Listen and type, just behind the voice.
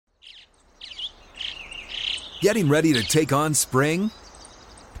Getting ready to take on spring?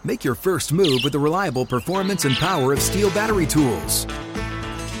 Make your first move with the reliable performance and power of Steel battery tools.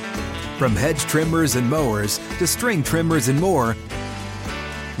 From hedge trimmers and mowers to string trimmers and more,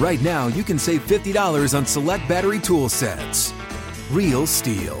 right now you can save $50 on select battery tool sets. Real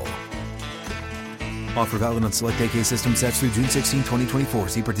Steel. Offer valid on select AK system sets through June 16, 2024.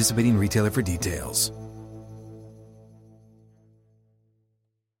 See participating retailer for details.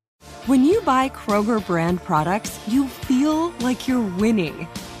 When you buy Kroger brand products, you feel like you're winning.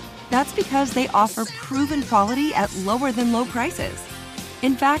 That's because they offer proven quality at lower than low prices.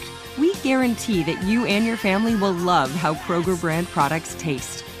 In fact, we guarantee that you and your family will love how Kroger brand products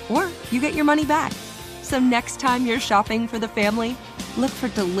taste, or you get your money back. So next time you're shopping for the family, look for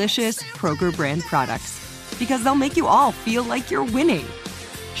delicious Kroger brand products, because they'll make you all feel like you're winning.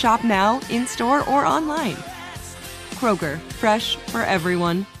 Shop now, in-store, or online. Kroger, fresh for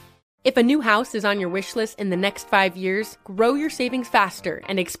everyone. If a new house is on your wish list in the next 5 years, grow your savings faster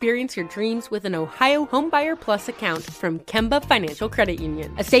and experience your dreams with an Ohio Homebuyer Plus account from Kemba Financial Credit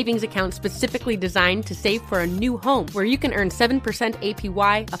Union. A savings account specifically designed to save for a new home, where you can earn 7%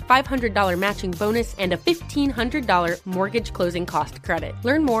 APY, a $500 matching bonus, and a $1,500 mortgage closing cost credit.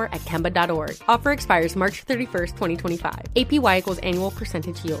 Learn more at Kemba.org. Offer expires March 31st, 2025. APY equals annual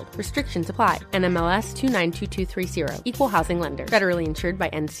percentage yield. Restrictions apply. NMLS 292230. Equal housing lender. Federally insured by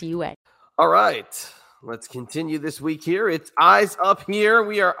NCUA. All right, let's continue this week here. It's Eyes Up Here.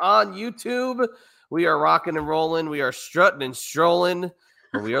 We are on YouTube. We are rocking and rolling. We are strutting and strolling.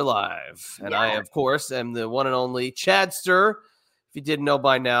 And we are live. And I, of course, am the one and only Chadster. If you didn't know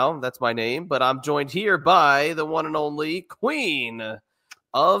by now, that's my name. But I'm joined here by the one and only Queen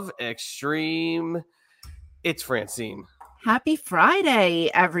of Extreme. It's Francine. Happy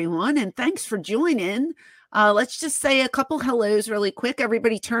Friday, everyone, and thanks for joining. Let's just say a couple hellos really quick.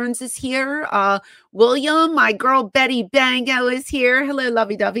 Everybody Turns is here. William, my girl Betty Bango is here. Hello,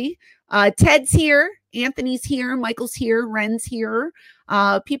 lovey-dovey. Ted's here. Anthony's here. Michael's here. Ren's here.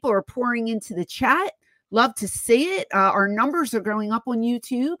 People are pouring into the chat. Love to see it. Our numbers are going up on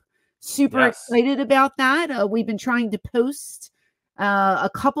YouTube. Super excited about that. We've been trying to post a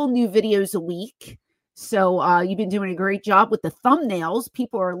couple new videos a week. So you've been doing a great job with the thumbnails.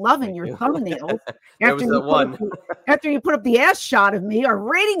 People are loving your thumbnails. After you put up the ass shot of me, our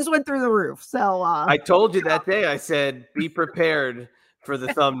ratings went through the roof. So I told you that day, I said, be prepared for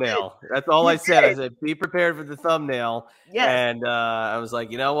the thumbnail. That's all I said. I said, be prepared for the thumbnail. Yes. And I was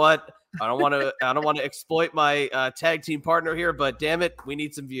like, you know what? I don't want to exploit my tag team partner here, but damn it, we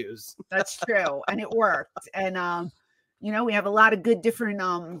need some views. That's true. And it worked. And, we have a lot of good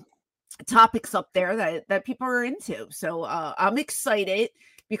different topics up there that people are into. So I'm excited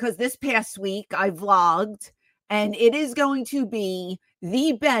because this past week I vlogged, and it is going to be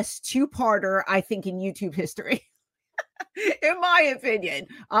the best two-parter, I think, in YouTube history. In my opinion.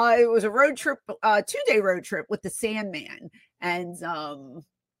 It was a road trip, 2-day road trip with the Sandman. And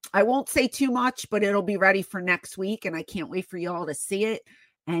I won't say too much, but it'll be ready for next week, and I can't wait for y'all to see it.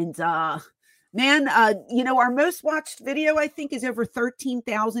 And man, our most watched video, I think, is over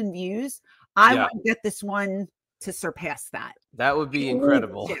 13,000 views. I want to get this one to surpass that. That would be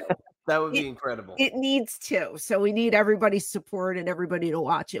incredible. That would be incredible. It needs to. So we need everybody's support and everybody to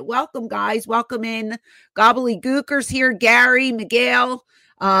watch it. Welcome, guys. Welcome in. Gobbledygookers here. Gary, Miguel.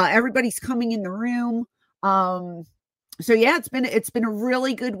 Everybody's coming in the room. So yeah, it's been a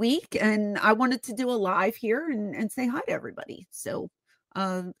really good week, and I wanted to do a live here and say hi to everybody. So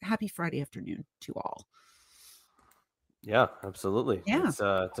happy Friday afternoon to all. Yeah, absolutely. Yeah. It's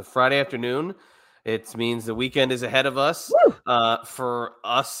a Friday afternoon. It means the weekend is ahead of us. For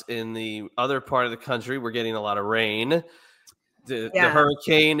us in the other part of the country, we're getting a lot of rain. The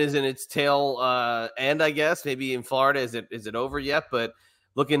hurricane is in its tail end, I guess. Maybe in Florida, is it over yet? But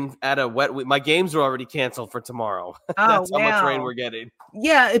looking at a wet week, my games are already canceled for tomorrow. That's how much rain we're getting.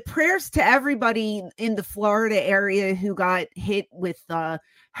 Yeah, prayers to everybody in the Florida area who got hit with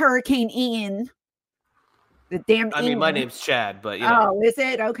Hurricane Ian. I mean, my name's Chad, but is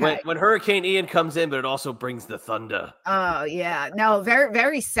it? Okay. When Hurricane Ian comes in, but it also brings the thunder. Oh yeah, no, very,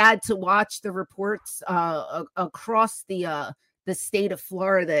 very sad to watch the reports across the state of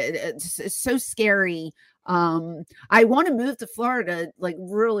Florida. It's so scary. I want to move to Florida like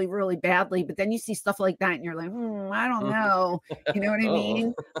really, really badly, but then you see stuff like that and you're like, I don't know. You know what I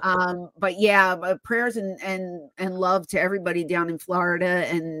mean? But yeah, prayers and love to everybody down in Florida,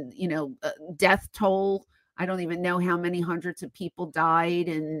 and death toll. I don't even know how many hundreds of people died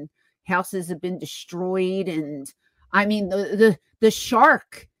and houses have been destroyed. And I mean, the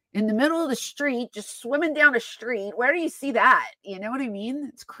shark in the middle of the street, just swimming down a street. Where do you see that? You know what I mean?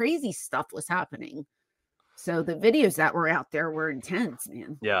 It's crazy stuff was happening. So the videos that were out there were intense,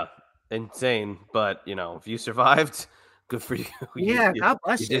 man. Yeah, insane. But if you survived, good for you. Yeah, God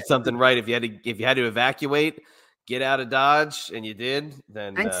bless you you. did something right. If you had to evacuate, get out of Dodge, and you did,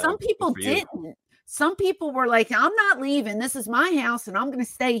 then and some people good for you. didn't. Some people were like, I'm not leaving. This is my house and I'm going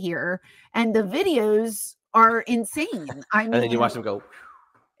to stay here. And the videos are insane. I mean, And then you watch them go.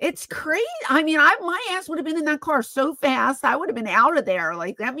 It's crazy. I mean, my ass would have been in that car so fast. I would have been out of there.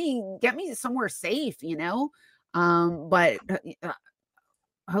 Like, get me somewhere safe, But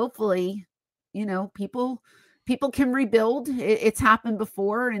hopefully, people can rebuild. It's happened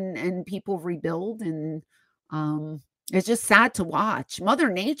before, and people rebuild, and it's just sad to watch. Mother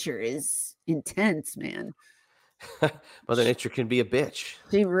Nature is intense, man. Mother Nature can be a bitch.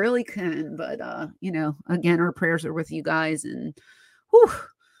 She really can. But again, our prayers are with you guys, and whew.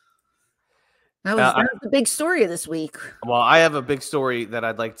 That was the big story of this week. Well, I have a big story that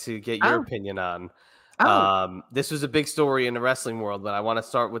I'd like to get your opinion on. This was a big story in the wrestling world, but I want to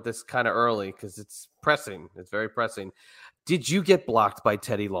start with this kind of early because it's pressing. It's very pressing. Did you get blocked by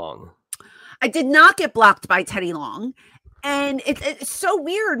Teddy Long? I did not get blocked by Teddy Long. And it's so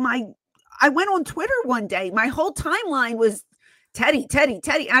weird. I went on Twitter one day. My whole timeline was Teddy.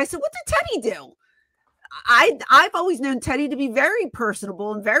 And I said, what did Teddy do? I've always known Teddy to be very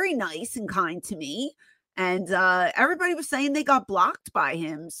personable and very nice and kind to me. And everybody was saying they got blocked by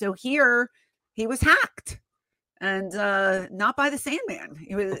him. So here he was hacked, and not by the Sandman.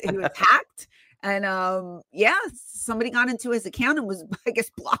 He was hacked. And somebody got into his account and was, I guess,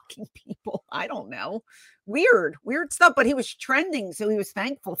 blocking people. I don't know. Weird stuff. But he was trending, so he was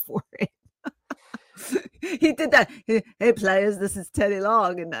thankful for it. He did that. Hey players, this is Teddy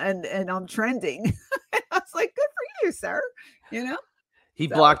Long, and I'm trending. I was like, good for you, sir. He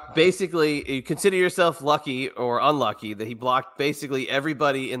blocked basically. You consider yourself lucky or unlucky that he blocked basically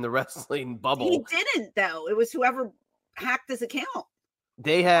everybody in the wrestling bubble. He didn't, though. It was whoever hacked his account.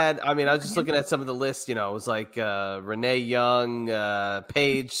 They had. I mean, I was just looking at some of the lists. It was like Renee Young,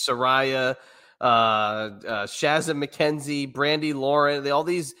 Paige, Soraya, Shazza McKenzie, Brandy Lauren. All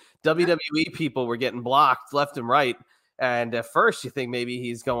these WWE people were getting blocked left and right. And at first you think maybe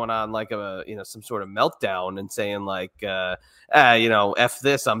he's going on like some sort of meltdown and saying like, F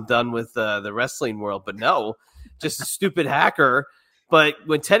this, I'm done with the wrestling world. But no, just a stupid hacker. But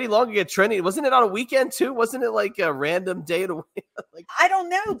when Teddy Long could get trending, wasn't it on a weekend too? Wasn't it like a random day of the week? Like, I don't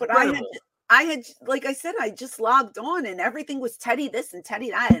know, but incredible. I had, like I said, I just logged on and everything was Teddy this and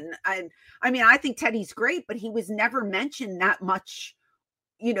Teddy that. And I mean, I think Teddy's great, but he was never mentioned that much,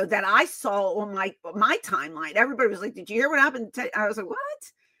 that I saw on my timeline. Everybody was like, did you hear what happened? I was like,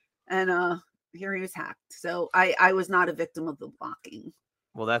 what? And here he was hacked. So I was not a victim of the blocking.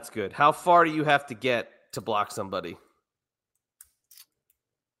 Well, that's good. How far do you have to get to block somebody?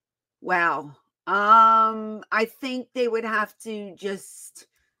 Wow. I think they would have to just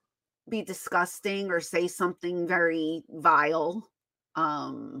be disgusting or say something very vile.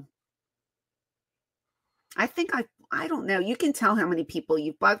 I think I don't know. You can tell how many people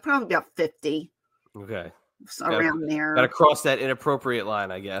you've blocked, probably about 50. Okay. Around there. Got to cross that inappropriate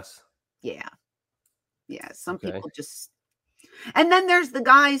line, I guess. Yeah. Yeah. Some people just, and then there's the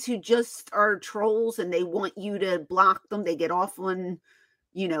guys who just are trolls and they want you to block them. They get off on,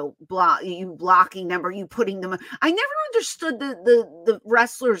 blocking them or you putting them. I never understood the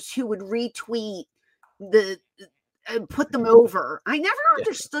wrestlers who would retweet put them over. I never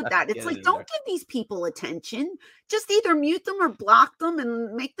understood that. It's like, don't give these people attention. Just either mute them or block them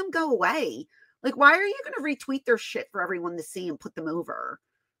and make them go away. Like, why are you going to retweet their shit for everyone to see and put them over?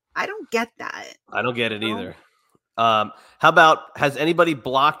 I don't get that. I don't get it either. How about, has anybody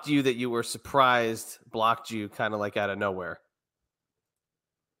blocked you that you were surprised blocked you kind of like out of nowhere?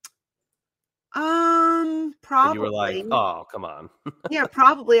 Probably. And you were like, oh, come on. Yeah,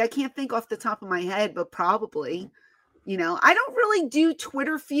 probably. I can't think off the top of my head, but probably. I don't really do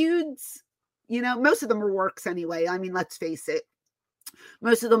Twitter feuds. Most of them are works anyway. I mean, let's face it.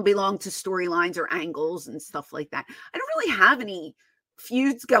 Most of them belong to storylines or angles and stuff like that. I don't really have any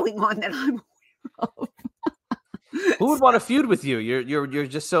feuds going on that I'm aware of. Who would want to feud with you? You're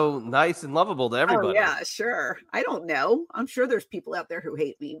just so nice and lovable to everybody. Oh, yeah, sure. I don't know. I'm sure there's people out there who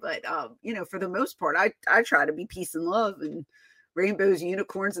hate me, but for the most part, I try to be peace and love and rainbows,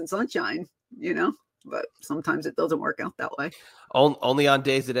 unicorns, and sunshine. But sometimes it doesn't work out that way. Only on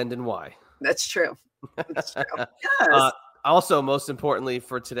days that end in Y. That's true. That's true. Yes. Also, most importantly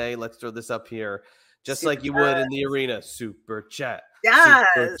for today, let's throw this up here, just like you would in the arena. Super chat. Yes.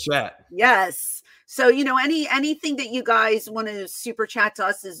 Super chat. Yes. So, anything that you guys want to super chat to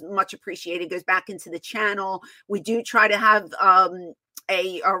us is much appreciated. It goes back into the channel. We do try to have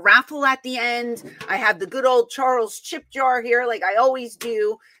a raffle at the end. I have the good old Charles chip jar here, like I always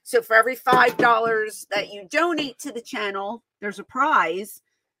do. So for every $5 that you donate to the channel, there's a prize.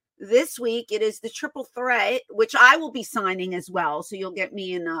 This week, it is the triple threat, which I will be signing as well. So you'll get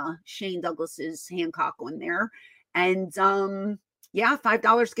me and Shane Douglas's Hancock on there. And yeah,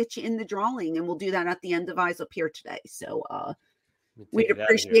 $5 gets you in the drawing. And we'll do that at the end of Eyes Up Here today. So we'd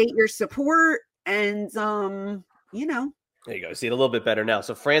appreciate your support. And, you know. There you go. See it a little bit better now.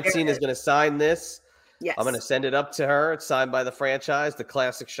 So Francine is going to sign this. Yes. I'm going to send it up to her. It's signed by the franchise, the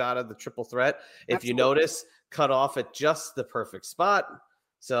classic shot of the triple threat. If you notice, cut off at just the perfect spot.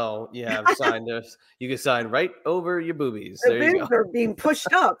 So you have signed this. You can sign right over your boobies. The boobs are being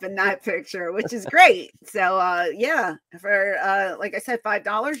pushed up in that picture, which is great. So yeah, for like I said,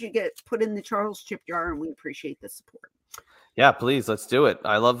 $5, you get put in the Charles chip jar, and we appreciate the support. Yeah, please, let's do it.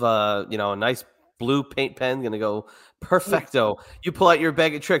 I love a nice blue paint pen, gonna go perfecto. Yeah. You pull out your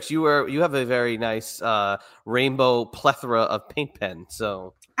bag of tricks. You have a very nice rainbow plethora of paint pen.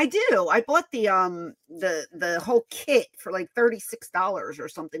 So I do. I bought the whole kit for like $36 or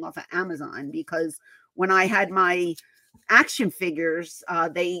something off of Amazon, because when I had my action figures,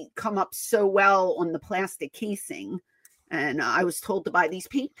 they come up so well on the plastic casing, and I was told to buy these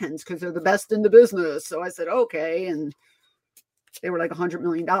paint pens because they're the best in the business. So I said okay, and they were like $100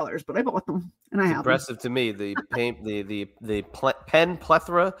 million, but I bought them, and I have impressive them. To me. The paint, the pen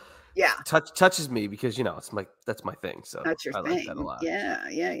plethora. Yeah, touches me because that's my thing. So that's your thing. Like that a lot.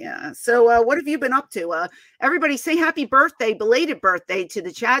 Yeah. So what have you been up to? Everybody say happy birthday, belated birthday to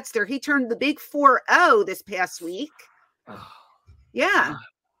the Chadster. He turned the big 40 this past week. Yeah.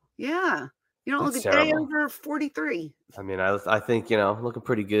 You don't look a day over 43. I mean, I think looking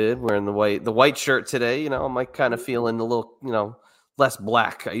pretty good. Wearing the white shirt today. I'm like kind of feeling a little less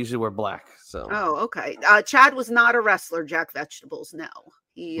black. I usually wear black. So okay. Chad was not a wrestler. Jack Vegetables, no.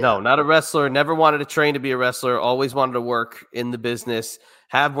 No, not a wrestler. Never wanted to train to be a wrestler. Always wanted to work in the business.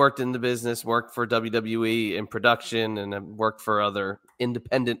 Have worked in the business. Worked for WWE in production, and have worked for other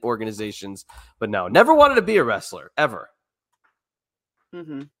independent organizations. But no, never wanted to be a wrestler ever.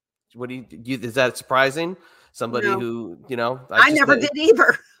 Mm-hmm. What do you? Is that surprising? Somebody who I never did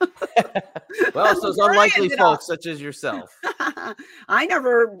either. Well, so it's unlikely folks such as yourself. I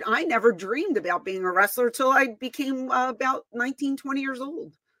never dreamed about being a wrestler till I became about 19, 20 years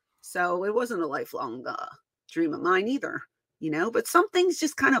old. So it wasn't a lifelong dream of mine either, but some things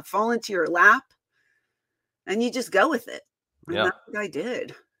just kind of fall into your lap and you just go with it. And that's what I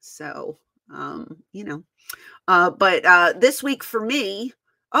did. So, but this week for me,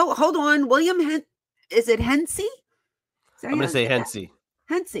 hold on. William, is it Hensey? I'm going to say Hensey.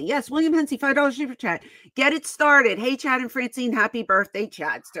 Hensey, yes, William Hensey, $5 super chat. Get it started. Hey, Chad and Francine, happy birthday,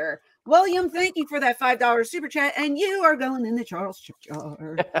 Chadster. William, thank you for that $5 super chat, and you are going in the Charles chip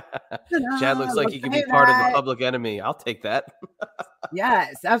jar. Chad looks like he could be part of the Public Enemy. I'll take that.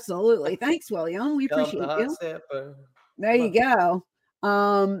 Yes, absolutely. Thanks, William. We appreciate you. There you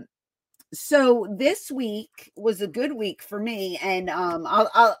go. So this week was a good week for me, and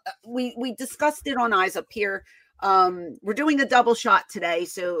we discussed it on Eyes Up Here. We're doing a double shot today,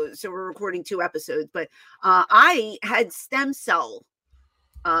 so we're recording 2 episodes, but I had stem cell,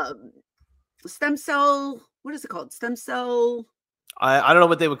 what is it called? Stem cell. I don't know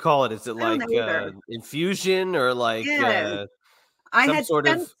what they would call it. Is it like infusion or like I some had sort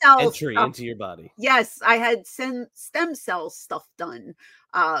stem of cell entry stuff. into your body? Yes, I had stem cell stuff done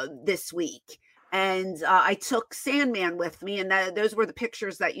this week. And I took Sandman with me, and those were the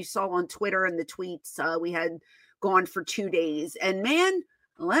pictures that you saw on Twitter and the tweets. We had gone for 2 days, and man,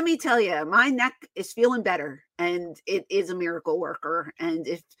 let me tell you, my neck is feeling better, and it is a miracle worker. And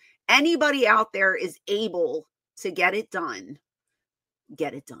if anybody out there is able to get it done,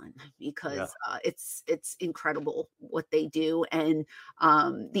 because it's incredible what they do. And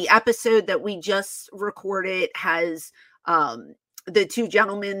the episode that we just recorded has the 2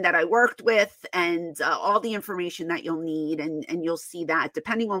 gentlemen that I worked with, and all the information that you'll need, and you'll see that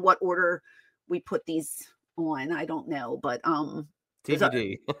depending on what order we put these on. I don't know, but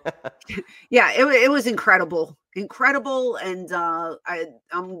TBD. Yeah, it was incredible, and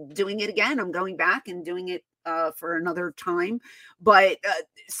I'm doing it again. I'm going back and doing it for another time. But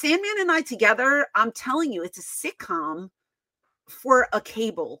Sandman and I together, I'm telling you, it's a sitcom for a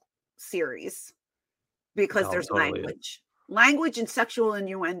cable series, because there's language and sexual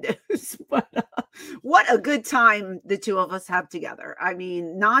innuendos. But what a good time the 2 of us have together. I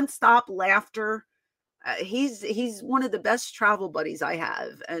mean, nonstop laughter. He's one of the best travel buddies I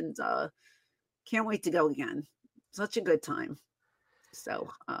have, and can't wait to go again. Such a good time. So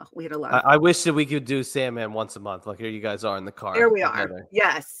we had a lot of I wish that we could do Sandman once a month. Like here you guys are in the car. There we are. together.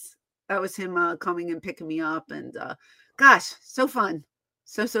 Yes. That was him coming and picking me up. And gosh, so fun.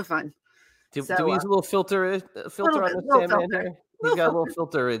 So fun. Do we use a little filter on the Sandman here? You got a little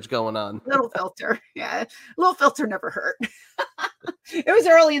filterage going on. Little filter. Yeah. A little filter never hurt. It was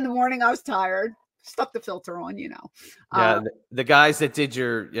early in the morning. I was tired. Stuck the filter on, Yeah, the guys that did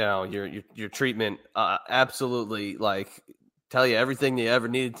your treatment absolutely tell you everything you ever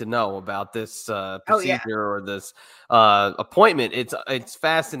needed to know about this procedure or this appointment. It's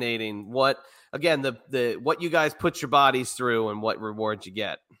fascinating what you guys put your bodies through and what rewards you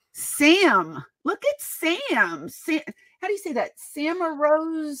get. Sam, look at Sam. How do you say that? Sam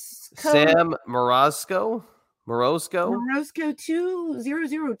Morosco 2002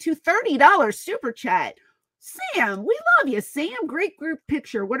 $30 super chat. Sam, we love you. Sam, great group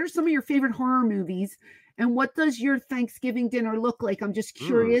picture. What are some of your favorite horror movies? And what does your Thanksgiving dinner look like? I'm just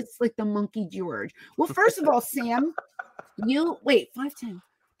curious, like the Monkey George. Well, first of all, Sam, you wait, 510.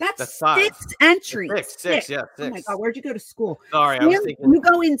 That's 6 entries. Six, yeah. 6. Oh my God, where'd you go to school? Sorry, Sam, I was thinking. You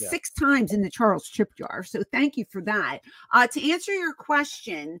go in 6 times in the Charles Chip Jar. So thank you for that. To answer your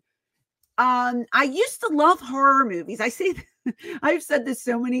question, I used to love horror movies. I've said this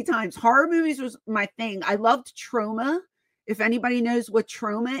so many times. Horror movies was my thing. I loved Trauma. If anybody knows what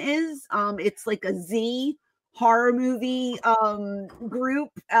Trauma is, it's like a Z horror movie group,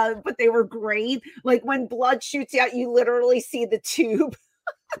 but they were great. Like when blood shoots out, you literally see the tube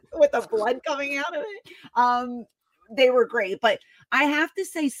with the blood coming out of it. They were great, but I have to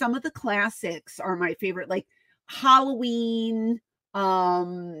say some of the classics are my favorite, like Halloween,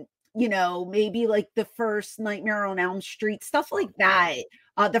 maybe like the first Nightmare on Elm Street, stuff like that.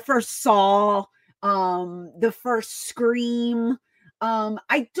 The first Saw, the first Scream.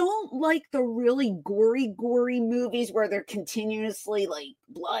 I don't like the really gory movies where they're continuously like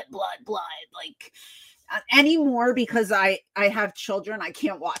blood, like anymore because I have children. I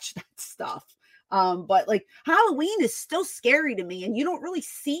can't watch that stuff. But like Halloween is still scary to me and you don't really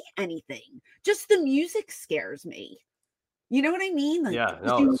see anything. Just the music scares me. You know what I mean? Like, yeah,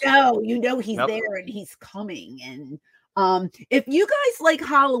 no, he's there and he's coming. And if you guys like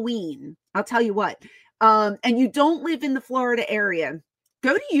Halloween, I'll tell you what, and you don't live in the Florida area,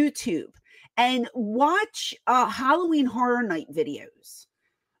 go to YouTube and watch Halloween Horror Night videos.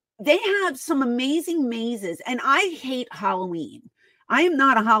 They have some amazing mazes, and I hate Halloween. I am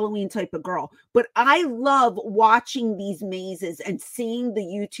not a Halloween type of girl, but I love watching these mazes and seeing the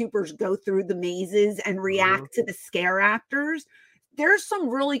YouTubers go through the mazes and react to the scare actors. There's some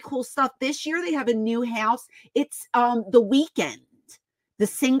really cool stuff. This year they have a new house. It's The Weeknd, the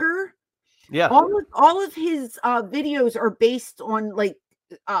singer. Yeah. All of his videos are based on like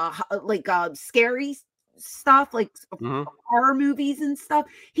scary stuff, like horror movies and stuff.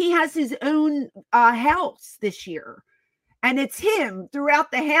 He has his own house this year. And it's him throughout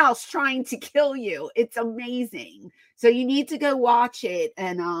the house trying to kill you. It's amazing. So you need to go watch it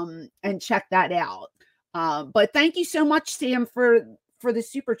and check that out. But thank you so much, Sam, for the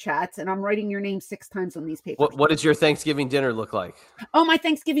super chats. And I'm writing your name 6 times on these papers. What does your Thanksgiving dinner look like? Oh, my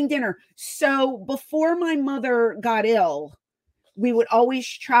Thanksgiving dinner. So before my mother got ill, we would always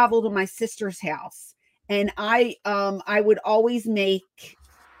travel to my sister's house. And I would always make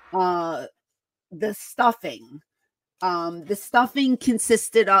the stuffing. The stuffing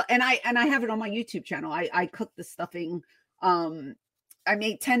consisted of, and I have it on my YouTube channel. I cooked the stuffing. I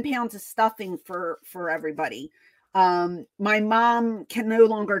made 10 pounds of stuffing for everybody. My mom can no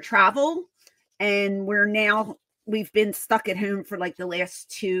longer travel, and we've been stuck at home for like the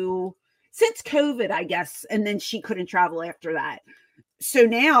last since COVID, I guess. And then she couldn't travel after that. So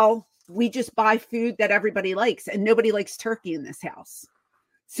now we just buy food that everybody likes, and nobody likes turkey in this house.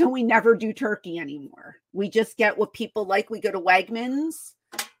 So we never do turkey anymore. We just get what people like. We go to Wegmans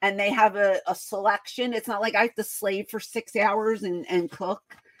and they have a selection. It's not like I have to slave for 6 hours and cook.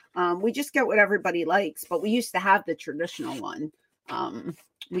 We just get what everybody likes, but we used to have the traditional one.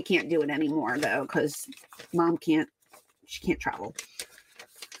 We can't do it anymore though, because mom can't travel.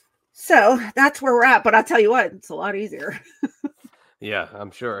 So that's where we're at. But I'll tell you what, it's a lot easier. Yeah,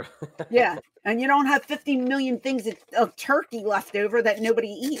 I'm sure. Yeah. And you don't have 50 million things of turkey left over that nobody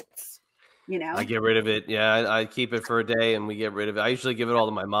eats, I get rid of it. Yeah, I keep it for a day and we get rid of it. I usually give it all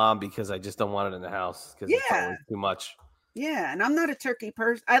to my mom because I just don't want it in the house because it's always too much. Yeah, and I'm not a turkey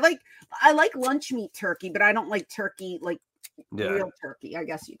person. I like lunch meat turkey, but I don't like turkey real turkey, I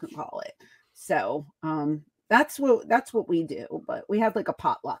guess you can call it. So that's what we do, but we have like a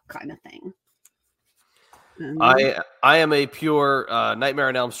potluck kind of thing. I am a pure Nightmare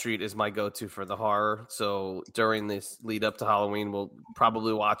on Elm Street is my go-to for the horror. So during this lead up to Halloween, we'll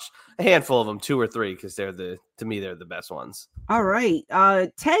probably watch a handful of them, 2 or 3, because they're the best ones. All right.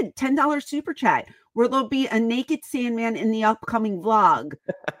 Ted, $10 super chat. Will there be a naked Sandman in the upcoming vlog?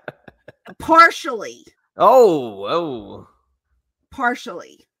 Partially.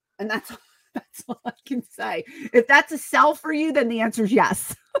 Partially. And that's all I can say. If that's a sell for you, then the answer is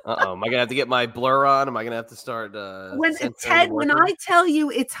yes. Am I gonna have to get my blur on? Am I gonna have to start when I tell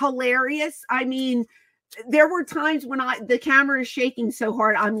you it's hilarious, I mean, there were times when the camera is shaking so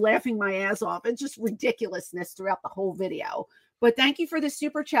hard I'm laughing my ass off. It's just ridiculousness throughout the whole video. But thank you for the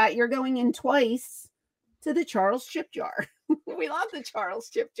super chat. You're going in twice to the Charles chip jar. We love the Charles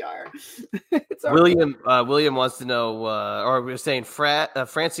chip jar. William wants to know, or we're saying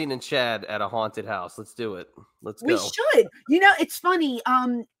Francine and Chad at a haunted house. Let's do it. Let's go. We should. You know, it's funny.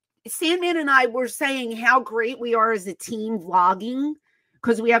 Sandman and I were saying how great we are as a team vlogging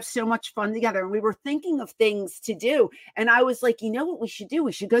because we have so much fun together. And we were thinking of things to do. And I was like, you know what we should do?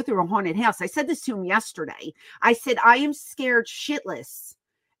 We should go through a haunted house. I said this to him yesterday. I said, I am scared shitless.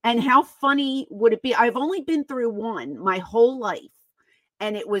 And how funny would it be? I've only been through one my whole life.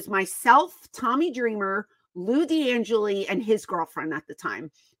 And it was myself, Tommy Dreamer, Lou D'Angeli, and his girlfriend at the time.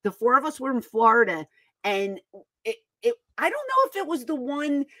 The 4 of us were in Florida. And I don't know if it was the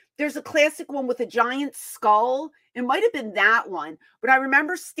one, there's a classic one with a giant skull. It might have been that one. But I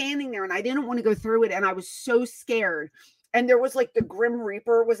remember standing there and I didn't want to go through it. And I was so scared. And there was like the Grim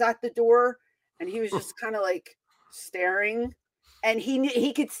Reaper was at the door. And he was just kind of like staring. And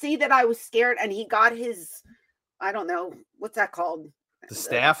he could see that I was scared, and he got his, I don't know, what's that called? The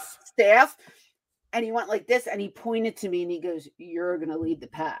staff? Staff. And he went like this, and he pointed to me, and he goes, "You're going to lead the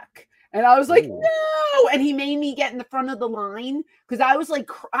pack." And I was like, no. And he made me get in the front of the line, because I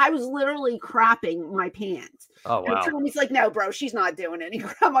was literally crapping my pants. Oh, wow. And Tommy's like, no, bro, she's not doing it. He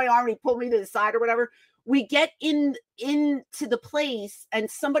grabbed my arm, and he pulled me to the side or whatever. We get into the place, and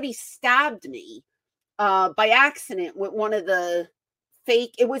somebody stabbed me. By accident with one of the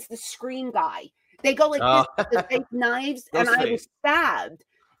fake, it was the Scream guy. They go like this with the fake knives, and I was stabbed.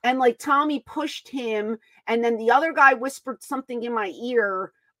 And like Tommy pushed him, and then the other guy whispered something in my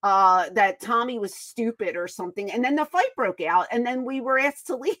ear that Tommy was stupid or something. And then the fight broke out, and then we were asked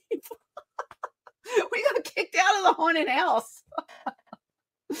to leave. We got kicked out of the haunted house.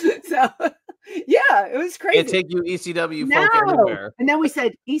 So yeah, it was crazy. Can't take you ECW folk everywhere. And then we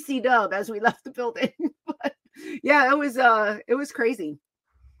said EC Dub as we left the building. But yeah, it was crazy.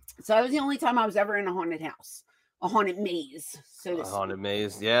 So that was the only time I was ever in a haunted house, a haunted maze. Haunted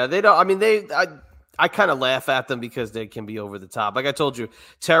maze. Yeah, they don't. I mean, I kind of laugh at them because they can be over the top. Like I told you,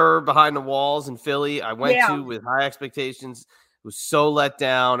 Terror Behind the Walls in Philly, I went to with high expectations. It was so let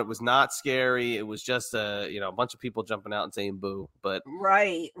down. It was not scary. It was just a bunch of people jumping out and saying boo. But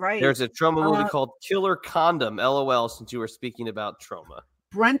right. There's a trauma movie called Killer Condom. LOL. Since you were speaking about trauma,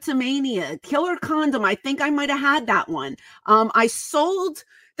 Brentomania, Killer Condom. I think I might have had that one. I sold.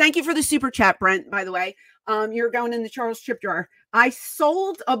 Thank you for the super chat, Brent. By the way, you're going in the Charles chip jar. I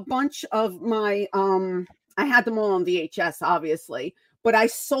sold a bunch of my. I had them all on VHS, obviously, but I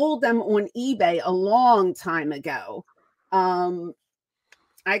sold them on eBay a long time ago.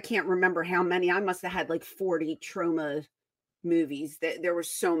 I can't remember how many. I must have had like 40 trauma movies. There were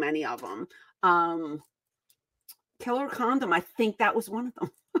so many of them. Killer Condom, I think that was one of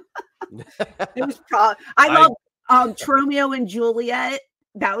them. It was probably. I love Romeo and Juliet.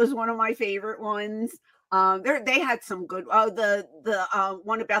 That was one of my favorite ones. They had some good. The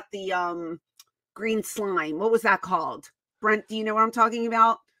one about the green slime. What was that called? Brent, do you know what I'm talking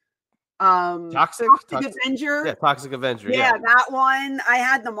about? Toxic Avenger. Yeah, Toxic Avenger. Yeah, that one. I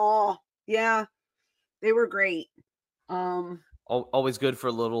had them all. Yeah, they were great. Always good for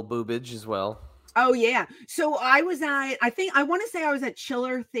a little boobage as well. Oh yeah. So I was at, I want to say I was at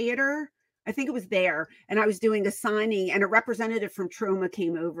Chiller Theater. I think it was there, and I was doing a signing, and a representative from Trauma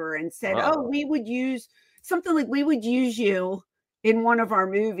came over and said, "Oh, we would use you in one of our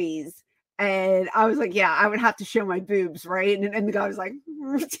movies." And I was like, yeah, I would have to show my boobs, right? And the guy was like,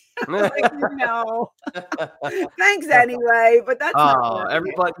 like no. Thanks anyway, but that's not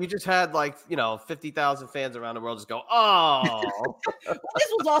everybody. You just had 50,000 fans around the world just go, oh.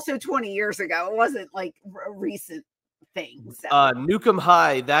 This was also 20 years ago. It wasn't like a recent thing. So. Nukem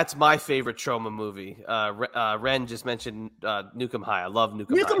High, that's my favorite trauma movie. Ren just mentioned Nukem High. I love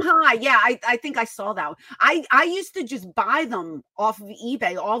Nukem High. Yeah, I think I saw that one. I used to just buy them off of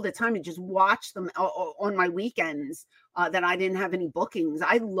eBay all the time and just watch them on my weekends that I didn't have any bookings.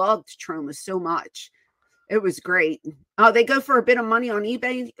 I loved Trauma so much. It was great. They go for a bit of money on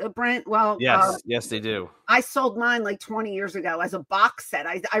eBay, Brent. Well, yes, they do. I sold mine like 20 years ago as a box set.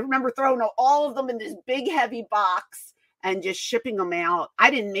 I remember throwing all of them in this big, heavy box and just shipping them out. I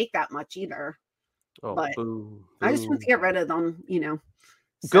didn't make that much either. Oh, but boo. I just want to get rid of them,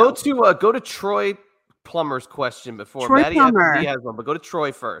 So. Go to Troy Plummer's question before Troy Maddie Plummer has one, but go to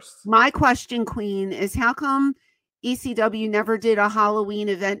Troy first. My question, Queen, is how come ECW never did a Halloween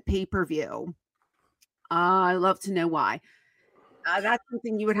event pay-per-view? I'd love to know why. That's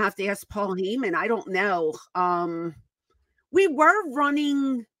something you would have to ask Paul Heyman. I don't know. We were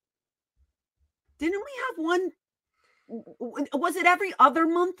running. Didn't we have one? Was it every other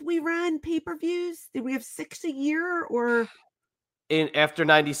month we ran pay-per-views? Did we have 6 a year or? After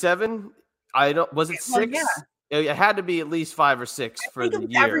 97, was it 6? Yeah. It had to be at least 5 or 6 for the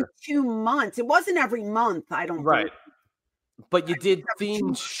year. Every 2 months. It wasn't every month. I don't. Right. think. But you did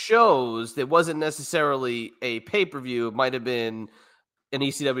themed shows that wasn't necessarily a pay-per-view. It might have been an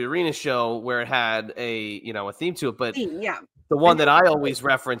ECW arena show where it had a theme to it. But yeah, the one that I always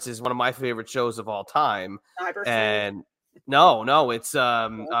reference is one of my favorite shows of all time. And no, it's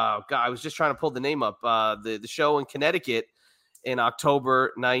God, I was just trying to pull the name up. The show in Connecticut in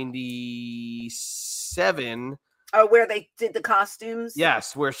October 97. Oh, where they did the costumes?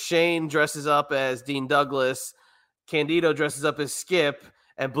 Yes, where Shane dresses up as Dean Douglas, Candido dresses up as Skip,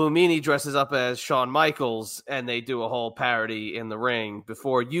 and Blue Meanie dresses up as Shawn Michaels, and they do a whole parody in the ring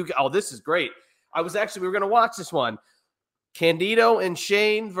before you. Oh, this is great. We were going to watch this one. Candido and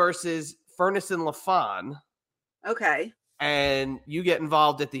Shane versus Furnace and LaFon. Okay. And you get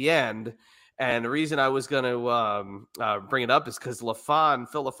involved at the end. And the reason I was going to bring it up is because Phil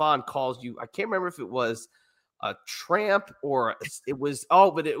LaFon calls you. I can't remember if it was a tramp or it's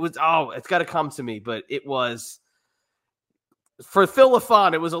got to come to me. But it was. For Phil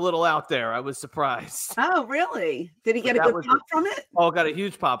LaFon, it was a little out there. I was surprised. Oh, really? Did he get a good pop from it? Oh, got a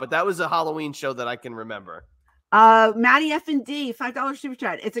huge pop. But that was a Halloween show that I can remember. Maddie F&D, $5 super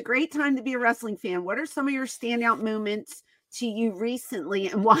chat. It's a great time to be a wrestling fan. What are some of your standout moments to you recently,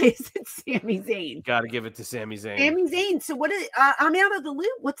 and why is it Sami Zayn? Got to give it to Sami Zayn. Sami Zayn. So I'm out of the loop.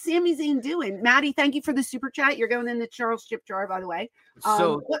 What's Sami Zayn doing? Maddie, thank you for the super chat. You're going in the Charles chip jar, by the way.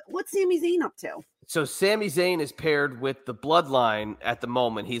 What's Sami Zayn up to? So Sami Zayn is paired with the Bloodline at the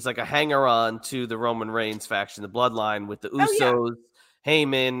moment. He's like a hanger-on to the Roman Reigns faction, the Bloodline, with the Usos,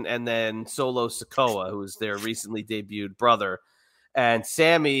 Heyman, and then Solo Sikoa, who is their recently debuted brother. And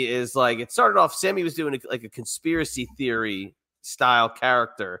Sammy is Sammy was doing a conspiracy theory style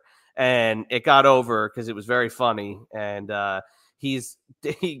character, and it got over because it was very funny. And he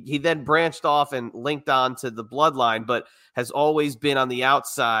then branched off and linked on to the Bloodline, but has always been on the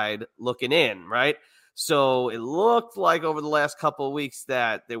outside looking in, right? So it looked like over the last couple of weeks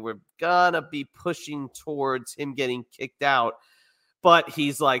that they were gonna be pushing towards him getting kicked out. But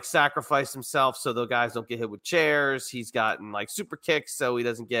he's sacrificed himself so the guys don't get hit with chairs. He's gotten super kicks so he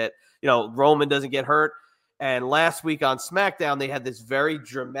doesn't get, Roman doesn't get hurt. And last week on SmackDown, they had this very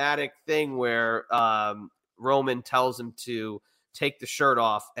dramatic thing where Roman tells him to take the shirt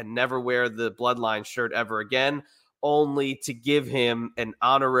off and never wear the Bloodline shirt ever again, only to give him an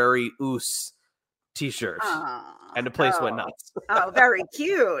honorary Us t-shirt. And the place went nuts. Oh, very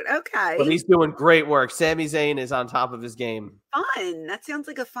cute. Okay. But he's doing great work. Sami Zayn is on top of his game. Fun. That sounds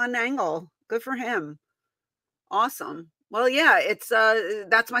like a fun angle. Good for him. Awesome. Well, yeah, it's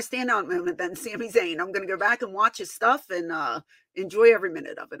that's my standout moment then, Sami Zayn. I'm going to go back and watch his stuff and enjoy every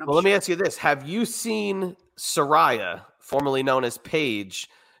minute of it. Let me ask you this. Have you seen Saraya, formerly known as Paige,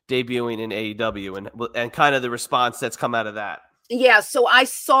 debuting in AEW and kind of the response that's come out of that? Yeah, so I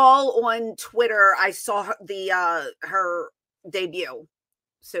saw on Twitter, her debut,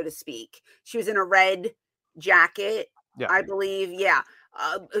 so to speak. She was in a red jacket, I believe. Yeah,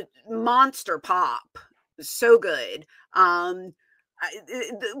 monster pop, so good.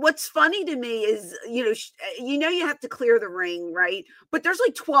 What's funny to me is, you have to clear the ring, right? But there's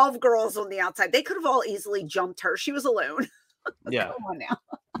 12 girls on the outside. They could have all easily jumped her. She was alone. Yeah. Come on now.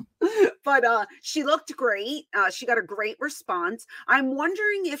 But she looked great. She got a great response. I'm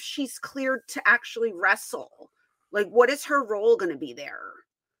wondering if she's cleared to actually wrestle. What is her role going to be there?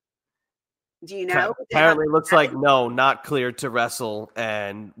 Do you know? Apparently, it looks like no, not cleared to wrestle,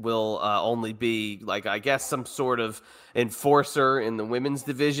 and will only be I guess some sort of enforcer in the women's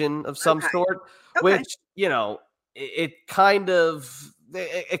division of some sort. Okay. Which it kind of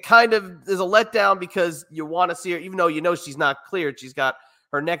is a letdown because you want to see her, even though she's not cleared. She's got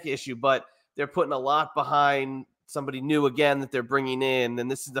her neck issue, but they're putting a lot behind somebody new again that they're bringing in. And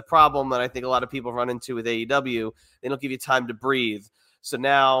this is the problem that I think a lot of people run into with AEW. They don't give you time to breathe. So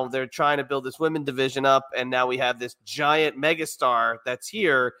now they're trying to build this women division up, and now we have this giant megastar that's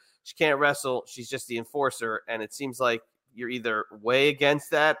here. She can't wrestle. She's just the enforcer, and it seems like you're either way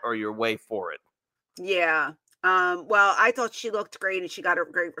against that or you're way for it. Yeah. Well, I thought she looked great and she got a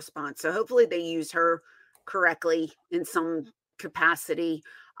great response. So hopefully they use her correctly in some capacity.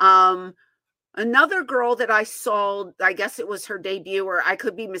 Another girl that I saw, I guess it was her debut, or I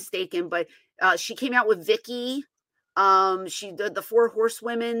could be mistaken, but she came out with Vicky. She did the Four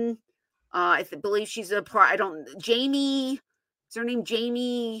Horsewomen. I believe she's Jamie, is her name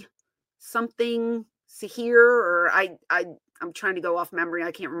Jamie something Sahir, or I'm trying to go off memory.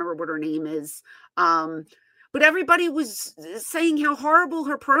 I can't remember what her name is. But everybody was saying how horrible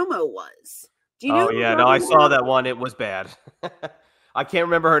her promo was. Do you know? Oh, yeah. No, I saw that one. It was bad. I can't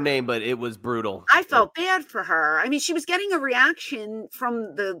remember her name, but it was brutal. I felt bad for her. I mean, she was getting a reaction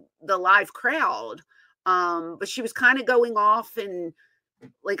from the live crowd. But she was kind of going off and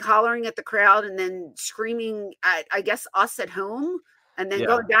like hollering at the crowd and then screaming at, I guess, us at home, and then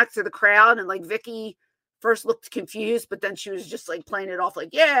going back to the crowd. And like Vicky first looked confused, but then she was just like playing it off like,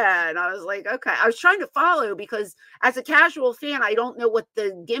 yeah. And I was like, okay. I was trying to follow because as a casual fan, I don't know what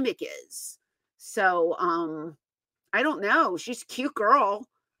the gimmick is. So I don't know. She's a cute girl.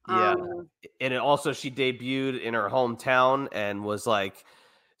 Yeah. And she debuted in her hometown and was like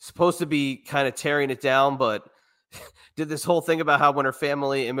supposed to be kind of tearing it down, but did this whole thing about how when her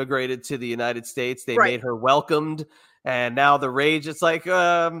family immigrated to the United States, they made her welcomed. And now the rage, it's like,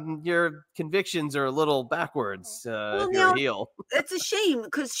 your convictions are a little backwards if you're a heel. It's a shame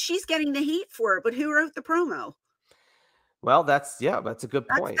because she's getting the hate for it, but who wrote the promo? Well, that's a good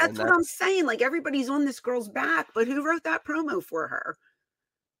point. That's what I'm saying. Like everybody's on this girl's back, but who wrote that promo for her?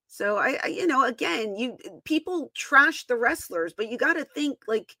 So I again, people trash the wrestlers, but you got to think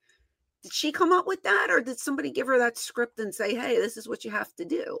like, did she come up with that, or did somebody give her that script and say, "Hey, this is what you have to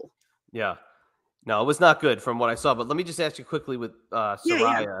do"? Yeah, no, it was not good from what I saw. But let me just ask you quickly with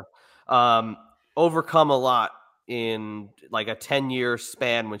Saraya, overcome a lot in like a 10-year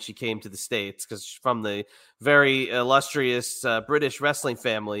span when she came to the States, because from the very illustrious British wrestling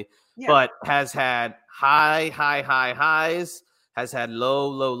family, but has had high highs, has had low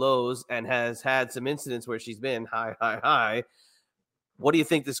lows, and has had some incidents where she's been high. What do you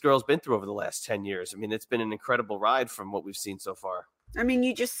think this girl's been through over the last 10 years? I mean, it's been an incredible ride from what we've seen so far. I mean,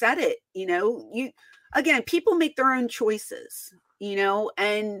 you just said it, again, people make their own choices,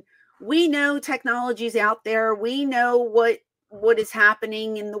 and we know technology's out there. We know what is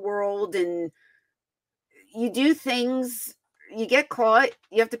happening in the world, and you do things, you get caught,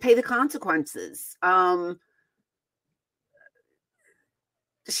 you have to pay the consequences.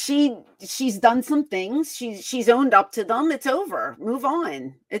 She's done some things. She's owned up to them. It's over. Move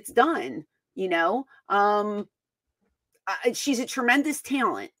on. It's done. She's a tremendous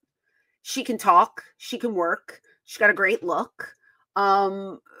talent. She can talk. She can work. She's got a great look.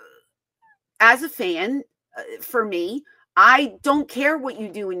 As a fan, for me, I don't care what you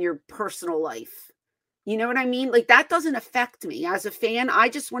do in your personal life. You know what I mean? Like that doesn't affect me. As a fan, I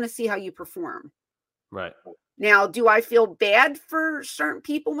just want to see how you perform. Right. Now, do I feel bad for certain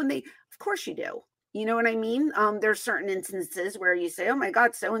people when of course you do. You know what I mean? There's certain instances where you say, oh my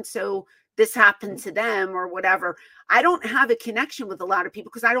God, so-and-so, this happened to them or whatever. I don't have a connection with a lot of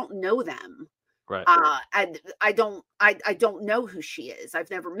people because I don't know them. Right. I don't know who she is. I've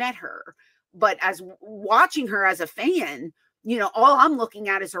never met her, but as watching her as a fan, all I'm looking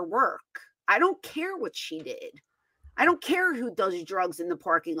at is her work. I don't care what she did. I don't care who does drugs in the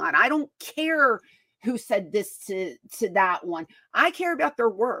parking lot. I don't care who said this to that one. I care about their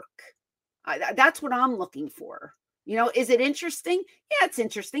work. That's what I'm looking for. Is it interesting? Yeah, it's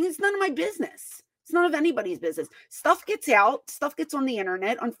interesting. It's none of my business. It's none of anybody's business. Stuff gets out. Stuff gets on the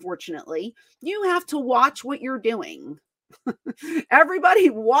internet, unfortunately. You have to watch what you're doing. Everybody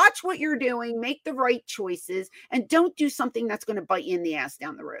watch what you're doing. Make the right choices. And don't do something that's going to bite you in the ass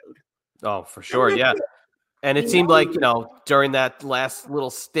down the road. Oh, for sure. Yeah. And it seemed like, during that last little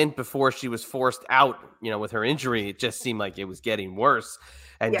stint before she was forced out, with her injury, it just seemed like it was getting worse.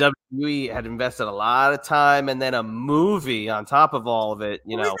 And WWE had invested a lot of time and then a movie on top of all of it,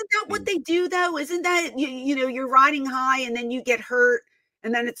 Isn't that what they do, though? Isn't that, you're riding high and then you get hurt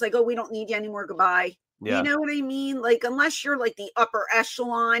and then it's like, oh, we don't need you anymore. Goodbye. Yeah. You know what I mean? Like, unless you're like the upper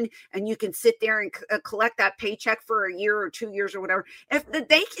echelon and you can sit there and collect that paycheck for a year or 2 years or whatever,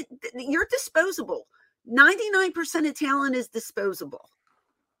 you're disposable. 99% of talent is disposable.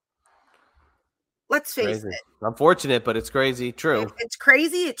 Let's face it. Unfortunate, but it's crazy. True. It's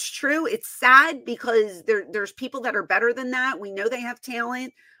crazy. It's true. It's sad because there's people that are better than that. We know they have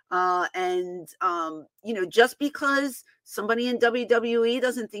talent. Just because somebody in WWE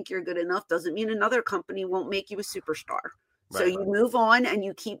doesn't think you're good enough doesn't mean another company won't make you a superstar. So you move on and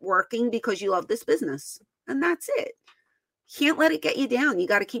you keep working because you love this business. And that's it. Can't let it get you down. You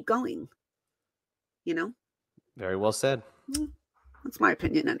got to keep going. Very well said. That's my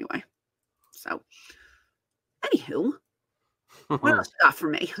opinion anyway. So, anywho, what else you got for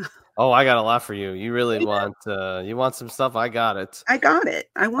me? Oh, I got a lot for you. You really want some stuff? I got it. I got it.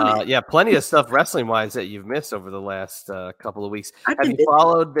 I want it. Yeah, plenty of stuff wrestling wise that you've missed over the last couple of weeks. Have you busy.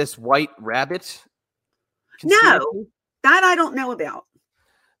 followed this White Rabbit conspiracy? No, that I don't know about.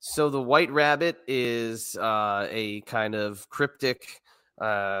 So the White Rabbit is a kind of cryptic,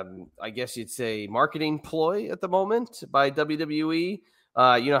 I guess you'd say, marketing ploy at the moment by WWE.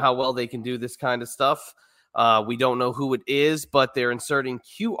 You know how well they can do this kind of stuff. We don't know who it is, but they're inserting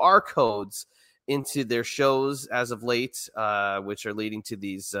QR codes into their shows as of late, which are leading to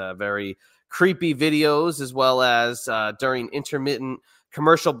these very creepy videos, as well as during intermittent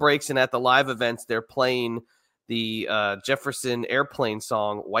commercial breaks and at the live events, they're playing the Jefferson Airplane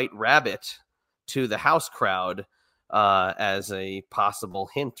song White Rabbit to the house crowd as a possible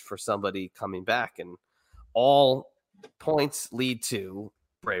hint for somebody coming back. And all points lead to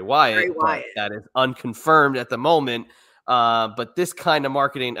Bray Wyatt. But that is unconfirmed at the moment. But this kind of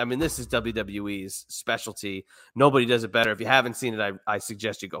marketing, I mean, this is WWE's specialty. Nobody does it better. If you haven't seen it, I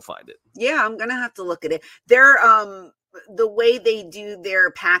suggest you go find it. Yeah, I'm gonna have to look at it. They're the way they do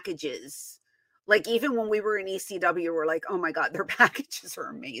their packages. Like even when we were in ECW, we're like, oh my God, their packages are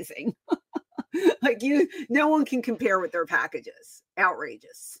amazing. Like no one can compare with their packages.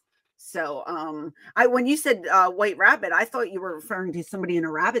 Outrageous. So when you said White Rabbit, I thought you were referring to somebody in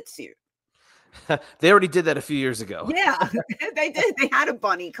a rabbit suit. They already did that a few years ago. Yeah, they did. They had a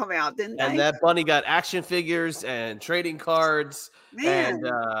bunny come out, didn't they? And that bunny got action figures and trading cards and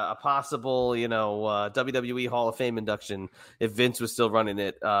a possible, WWE Hall of Fame induction if Vince was still running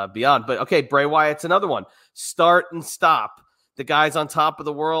it beyond. But okay, Bray Wyatt's another one. Start and stop. The guy's on top of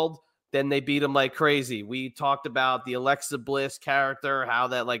the world. Then they beat him like crazy. We talked about the Alexa Bliss character, how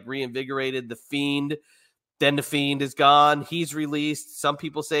that like reinvigorated the Fiend. Then the Fiend is gone. He's released. Some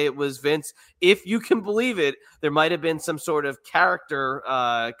people say it was Vince. If you can believe it, there might have been some sort of character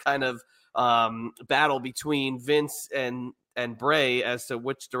kind of battle between Vince and Bray as to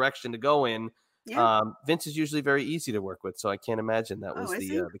which direction to go in. Yeah. Vince is usually very easy to work with, so I can't imagine that was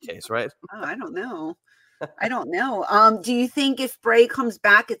the case, right? Oh, I don't know. I don't know. Do you think if Bray comes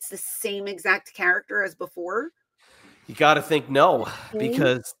back, it's the same exact character as before? You got to think no,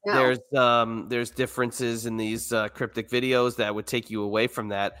 because there's differences in these cryptic videos that would take you away from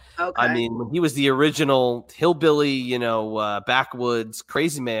that. Okay. I mean, when he was the original hillbilly, backwoods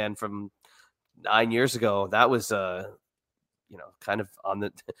crazy man from 9 years ago, that was kind of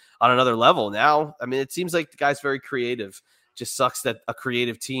on another level. Now, I mean, it seems like the guy's very creative. Just sucks that a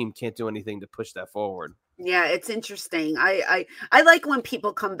creative team can't do anything to push that forward. Yeah, it's interesting. I like when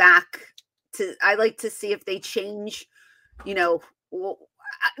people come back. I like to see if they change,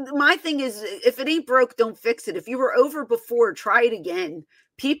 my thing is if it ain't broke, don't fix it. If you were over before, try it again.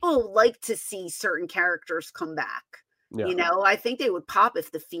 People like to see certain characters come back. Yeah. I think they would pop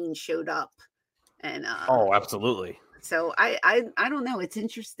if the Fiend showed up. And oh, absolutely. So I don't know. It's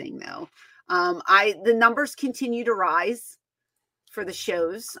interesting though. The numbers continue to rise for the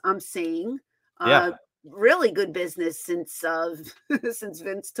shows I'm seeing. Really good business since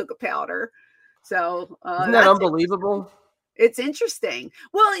Vince took a powder. So isn't that unbelievable? It's interesting.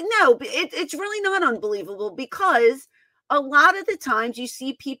 Well, no, it's really not unbelievable because a lot of the times you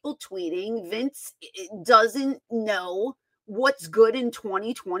see people tweeting Vince doesn't know what's good in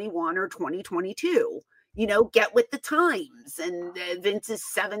 2021 or 2022. Get with the times. And Vince is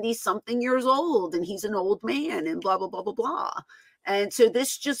 70 something years old and he's an old man and blah, blah, blah, blah, blah. And so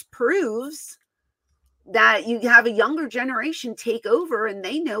this just proves that you have a younger generation take over and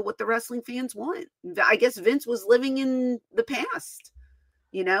they know what the wrestling fans want. I guess Vince was living in the past,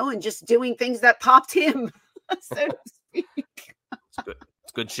 and just doing things that popped him, so to speak.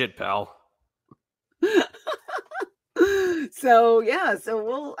 It's good shit, pal. So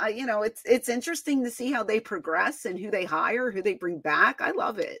we'll, it's interesting to see how they progress and who they hire, who they bring back. I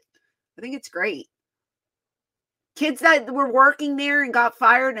love it. I think it's great. Kids that were working there and got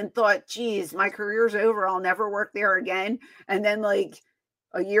fired and thought, geez, my career's over. I'll never work there again. And then like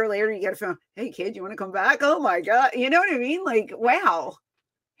a year later, you get a phone. Hey kid, you want to come back? Oh my God. You know what I mean? Like, wow.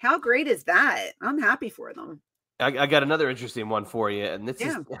 How great is that? I'm happy for them. I got another interesting one for you. And this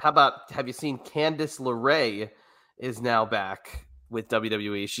is, have you seen Candice LeRae is now back with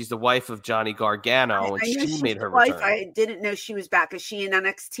WWE. She's the wife of Johnny Gargano, and I know she she's made the her wife. return. I didn't know she was back. Is she in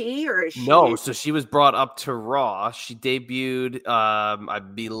NXT or is she? No, so she was brought up to Raw. She debuted, I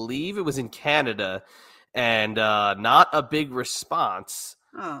believe it was in Canada, and not a big response.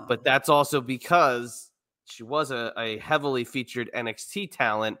 Oh. But that's also because she was a heavily featured NXT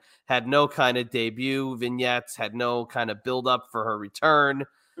talent, had no kind of debut vignettes, had no kind of build up for her return.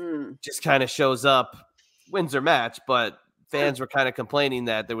 Just kind of shows up, wins her match, but fans were kind of complaining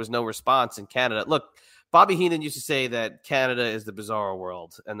that there was no response in Canada. Look, Bobby Heenan used to say that Canada is the bizarro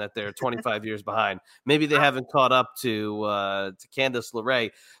world and that they're 25 years behind. Maybe they haven't caught up to Candice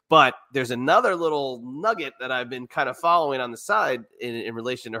LeRae, but there's another little nugget that I've been kind of following on the side in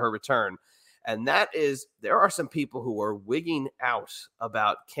relation to her return. And that is, there are some people who are wigging out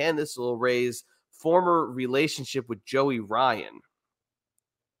about Candice LeRae's former relationship with Joey Ryan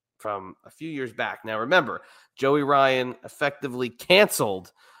from a few years back. Now, remember, Joey Ryan effectively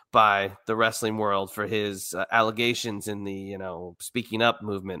canceled by the wrestling world for his allegations in the, speaking up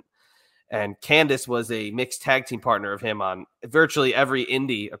movement. And Candice was a mixed tag team partner of him on virtually every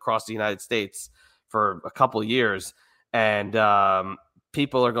indie across the United States for a couple years. And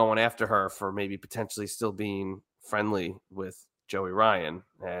people are going after her for maybe potentially still being friendly with Joey Ryan.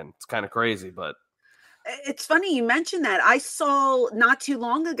 And it's kind of crazy, but it's funny you mentioned that. I saw not too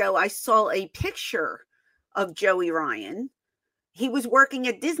long ago, I saw a picture of Joey Ryan. He was working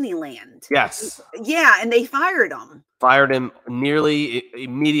at Disneyland. Yes. Yeah, and they fired him. Fired him nearly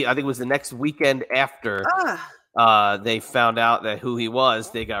immediately. I think it was the next weekend after they found out that who he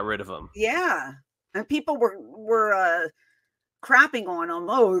was, they got rid of him. Yeah. And people were crapping on him.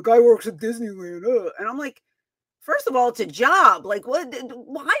 Oh, the guy works at Disneyland. And I'm like, first of all, it's a job. Like, why do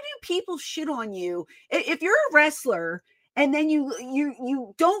people shit on you? If you're a wrestler and then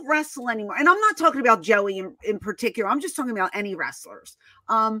you don't wrestle anymore, and I'm not talking about Joey in particular, I'm just talking about any wrestlers.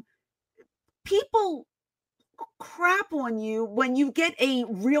 People crap on you when you get a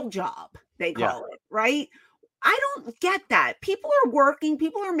real job, they call it, right? I don't get that. People are working,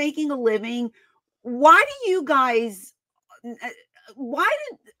 people are making a living. Why do you guys, why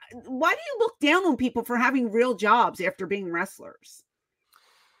do you look down on people for having real jobs after being wrestlers?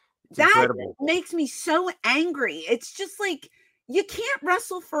 That incredible. Makes me so angry. It's just like, you can't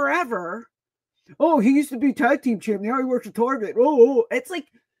wrestle forever. Oh, he used to be tag team champ. Now he works at Target. Oh, it's like,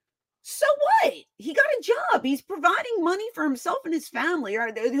 so what? He got a job. He's providing money for himself and his family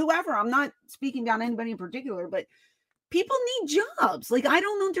or whoever. I'm not speaking about anybody in particular, but people need jobs. Like, I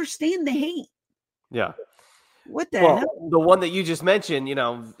don't understand the hate. Yeah. What the hell? The one that you just mentioned,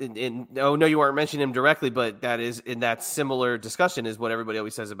 oh no, you weren't mentioning him directly, but that is in that similar discussion is what everybody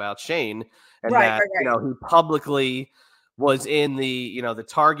always says about Shane, and right. He publicly was in the the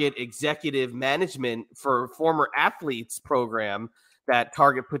Target executive management for former athletes program that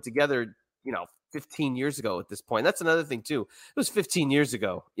Target put together, 15 years ago at this point. That's another thing too. It was 15 years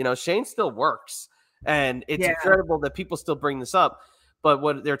ago. Shane still works, and it's incredible that people still bring this up. But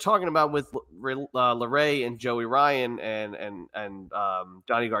what they're talking about with LeRae and Joey Ryan and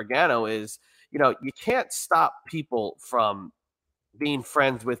Johnny Gargano is, you can't stop people from being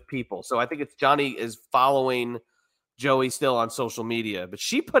friends with people. So I think it's Johnny is following Joey still on social media, but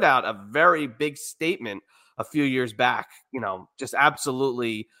she put out a very big statement a few years back, just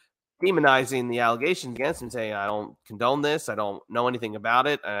absolutely demonizing the allegations against him, saying, I don't condone this. I don't know anything about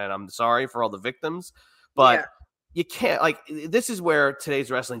it. And I'm sorry for all the victims. But you can't, this is where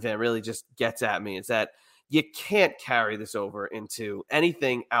today's wrestling fan really just gets at me, is that you can't carry this over into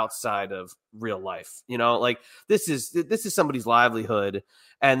anything outside of real life. This is somebody's livelihood,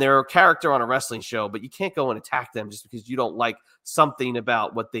 and they're a character on a wrestling show, but you can't go and attack them just because you don't like something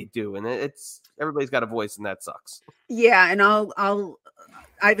about what they do. And everybody's got a voice, and that sucks. Yeah. And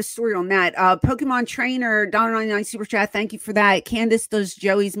I have a story on that. Pokemon trainer, $1.99 super chat. Thank you for that. Candice does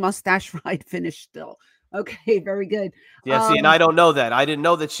Joey's mustache ride finish still. Okay, very good. Yeah, see, and I don't know that. I didn't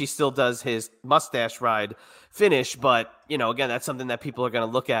know that she still does his mustache ride finish, but, again, that's something that people are going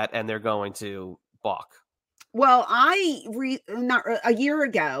to look at and they're going to balk. Well, not a year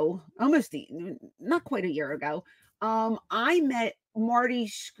ago, not quite a year ago, I met Marty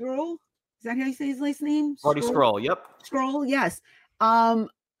Scurll. Is that how you say his last name? Marty Scurll, yep. Scurll, yes.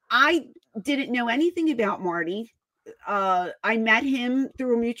 I didn't know anything about Marty. I met him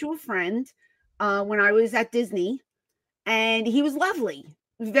through a mutual friend. When I was at Disney, and he was lovely,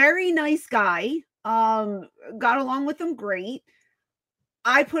 very nice guy. Got along with him great.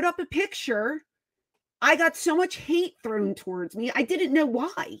 I put up a picture. I got so much hate thrown towards me. I didn't know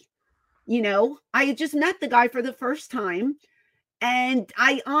why. I had just met the guy for the first time, and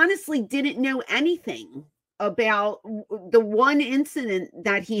I honestly didn't know anything about the one incident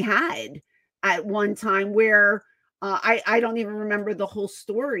that he had at one time where I don't even remember the whole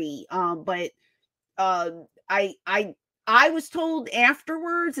story, but I was told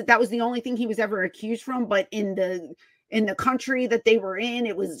afterwards that was the only thing he was ever accused from. But in the country that they were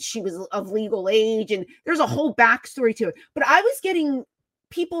in, she was of legal age, and there's a whole backstory to it. But I was getting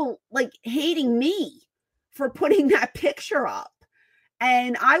people like hating me for putting that picture up,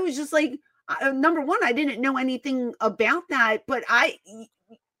 and I was just like, number one, I didn't know anything about that, but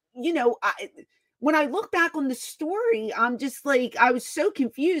when I look back on the story, I'm just like, I was so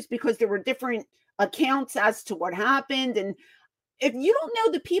confused because there were different accounts as to what happened. And if you don't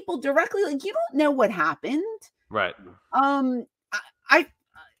know the people directly, like, you don't know what happened. Right. The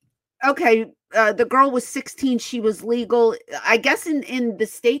girl was 16. She was legal. I guess in the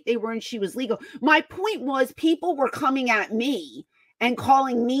state they were in, she was legal. My point was, people were coming at me and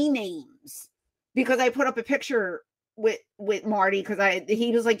calling me names because I put up a picture with Marty, because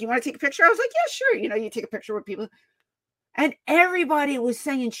he was like, you want to take a picture? I was like, yeah, sure. You take a picture with people. And everybody was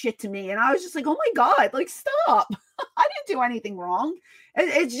saying shit to me. And I was just like, oh my God, like, stop. I didn't do anything wrong.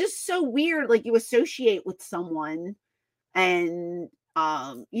 It's just so weird. Like, you associate with someone and,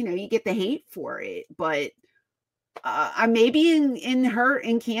 you get the hate for it. But maybe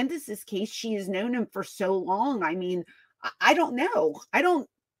in Candace's case, she has known him for so long. I mean, I don't know.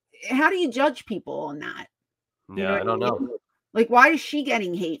 How do you judge people on that? Yeah, I don't know. Like, why is she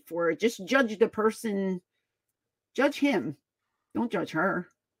getting hate for it? Just judge the person. Judge him. Don't judge her.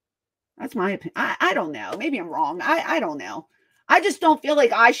 That's my opinion. I don't know. Maybe I'm wrong. I don't know. I just don't feel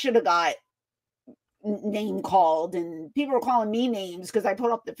like I should have got name called, and people were calling me names because I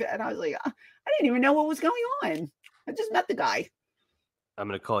put up and I was like, I didn't even know what was going on. I just met the guy. I'm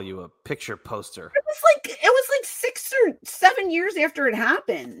going to call you a picture poster. It was like 6 or 7 years after it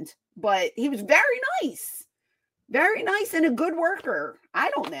happened, but he was very nice and a good worker. I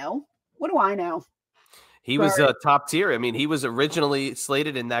don't know. What do I know? He was top tier. I mean, he was originally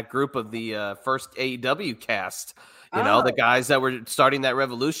slated in that group of the first AEW cast. The guys that were starting that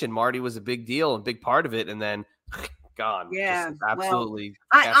revolution. Marty was a big deal and big part of it, and then gone. Yeah, just absolutely.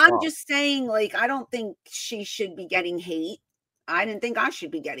 Well, I'm just saying, like, I don't think she should be getting hate. I didn't think I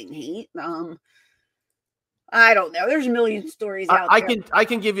should be getting hate. I don't know. There's a million stories out there. I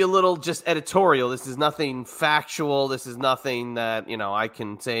can give you a little just editorial. This is nothing factual. This is nothing that I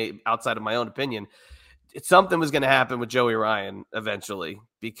can say outside of my own opinion. Something was going to happen with Joey Ryan eventually,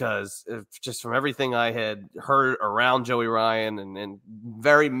 because just from everything I had heard around Joey Ryan and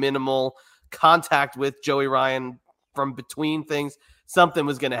very minimal contact with Joey Ryan from between things, something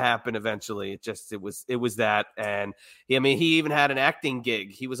was going to happen eventually. It was that. And he even had an acting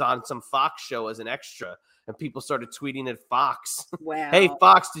gig. He was on some Fox show as an extra, and people started tweeting at Fox. Wow. Hey,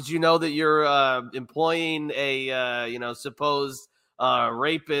 Fox, did you know that you're employing a, supposed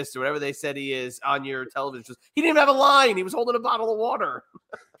rapist or whatever they said he is on your television? He didn't even have a line. He was holding a bottle of water.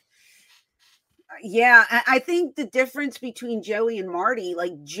 Yeah, I think the difference between Joey and Marty,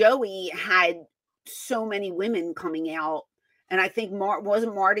 like, Joey had so many women coming out, and I think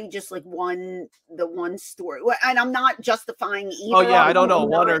wasn't Marty just like the one story. And I'm not justifying either. Oh yeah, I don't know,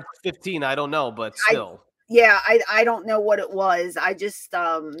 1 or 15, I don't know, but still. I don't know what it was. I just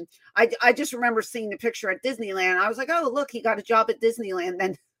I just remember seeing the picture at Disneyland. I was like, oh, look, he got a job at Disneyland.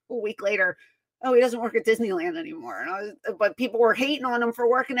 Then a week later, oh, he doesn't work at Disneyland anymore. But people were hating on him for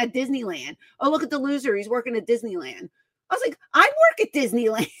working at Disneyland. Oh, look at the loser. He's working at Disneyland. I was like, I work at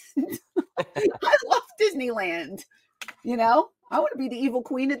Disneyland. I love Disneyland. I want to be the evil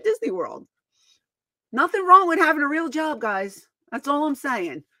queen at Disney World. Nothing wrong with having a real job, guys. That's all I'm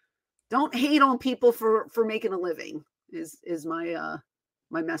saying. Don't hate on people for making a living is my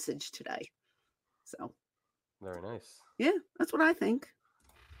my message today. So very nice. Yeah, that's what I think.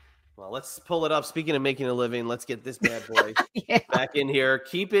 Well, let's pull it up. Speaking of making a living, let's get this bad boy back in here.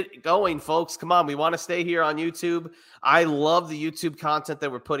 Keep it going, folks. Come on. We want to stay here on YouTube. I love the YouTube content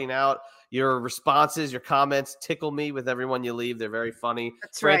that we're putting out. Your responses, your comments tickle me with everyone you leave. They're very funny.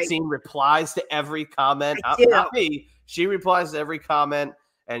 That's Francine replies to every comment. Not me. She replies to every comment.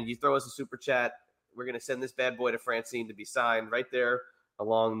 And you throw us a super chat. We're going to send this bad boy to Francine to be signed right there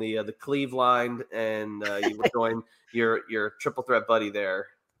along the Cleve line. And you will join your triple threat buddy there.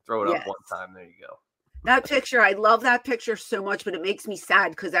 Throw it up one time. There you go. That picture, I love that picture so much, but it makes me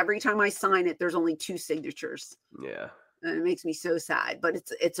sad because every time I sign it, there's only 2 signatures. Yeah. And it makes me so sad. But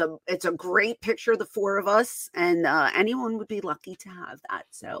it's a great picture of the 4 of us, and anyone would be lucky to have that.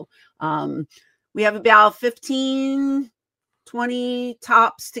 So we have about 15, 20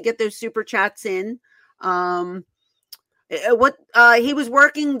 tops to get those super chats in. What he was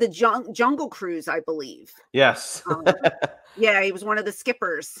working the Jungle Cruise, I believe. Yes. Yeah, he was one of the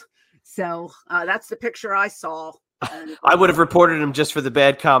skippers. So that's the picture I saw. And, I would have reported him just for the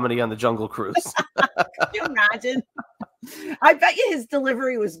bad comedy on the Jungle Cruise. Can you imagine? I bet you his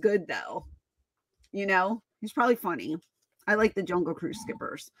delivery was good, though. You know, he's probably funny. I like the Jungle Cruise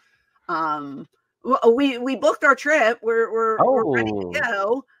skippers. We booked our trip. We're ready to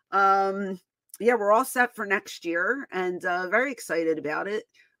go. Yeah, we're all set for next year, and very excited about it.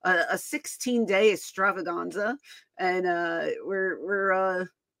 A 16-day extravaganza, and we're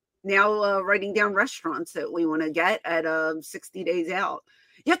now writing down restaurants that we want to get at 60 days out.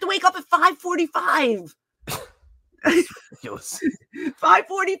 You have to wake up at 5:45.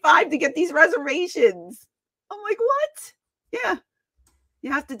 5:45 to get these reservations. I'm like, what? Yeah,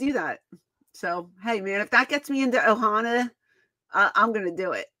 you have to do that. So, hey, man, if that gets me into Ohana, I'm going to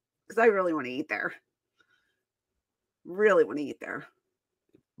do it because I really want to eat there. Really want to eat there.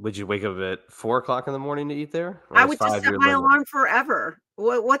 Would you wake up at 4 o'clock in the morning to eat there? I would just set my alarm forever.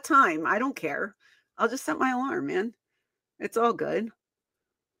 What time? I don't care. I'll just set my alarm, man. It's all good.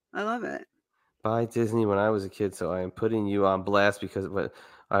 I love it. By Disney when I was a kid, so I am putting you on blast because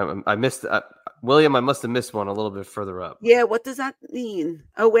I missed William. I must have missed one a little bit further up. Yeah, what does that mean?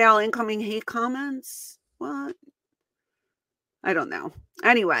 Oh, well, incoming hate comments. What? I don't know.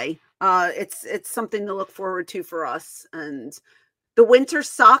 Anyway, it's something to look forward to for us. And the winter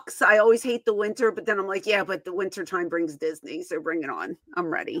sucks. I always hate the winter, but then I'm like, yeah, but the winter time brings Disney, so bring it on. I'm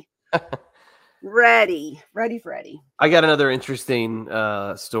ready. Ready. I got another interesting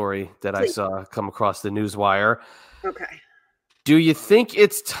story that I saw come across the newswire. Okay. Do you think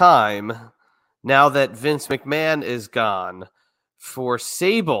it's time, now that Vince McMahon is gone, for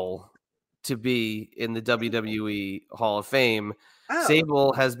Sable to be in the WWE Hall of Fame? Oh.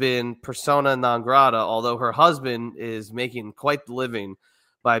 Sable has been persona non grata, although her husband is making quite the living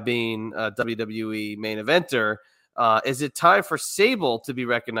by being a WWE main eventer. Is it time for Sable to be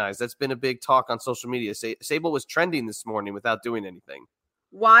recognized? That's been a big talk on social media. Sable was trending this morning without doing anything.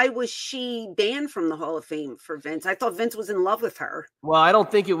 Why was she banned from the Hall of Fame for Vince? I thought Vince was in love with her. Well, I don't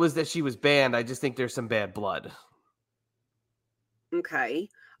think it was that she was banned. I just think there's some bad blood. Okay.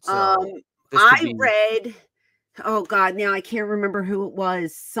 I read, oh God, now I can't remember who it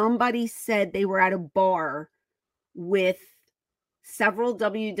was. Somebody said they were at a bar with several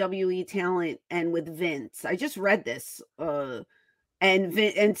WWE talent and with Vince. I just read this.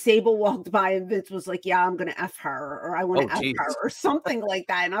 And Sable walked by and Vince was like, yeah, I'm going to F her, or I want to F her, or something like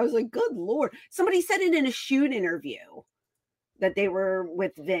that. And I was like, good Lord. Somebody said it in a shoot interview that they were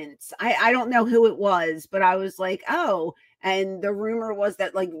with Vince. I don't know who it was, but I was like, oh. And the rumor was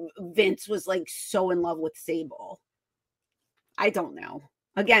that like Vince was like so in love with Sable. I don't know.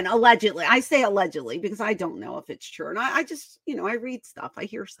 Again, allegedly. I say allegedly because I don't know if it's true. And I just, I read stuff. I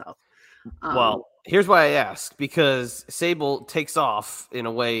hear stuff. Well, here's why I ask, because Sable takes off in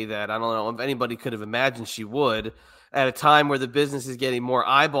a way that I don't know if anybody could have imagined she would at a time where the business is getting more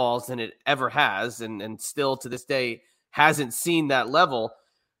eyeballs than it ever has, and still to this day hasn't seen that level.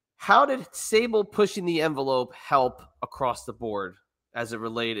 How did Sable pushing the envelope help across the board as it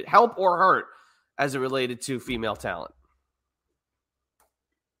related, help or hurt as it related to female talent?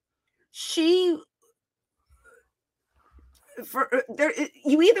 You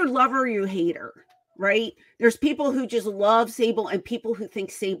either love her or you hate her, right? There's people who just love Sable and people who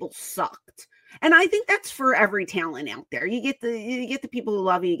think Sable sucked. And I think that's for every talent out there. You get the people who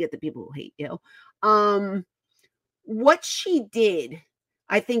love you, you get the people who hate you. What she did,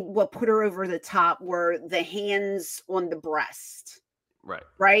 I think what put her over the top were the hands on the breast.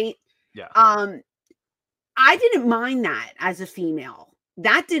 Right? Yeah. I didn't mind that as a female.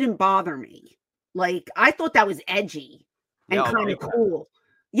 That didn't bother me. Like, I thought that was edgy and kind of cool.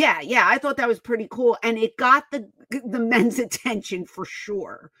 Yeah, I thought that was pretty cool. And it got the men's attention for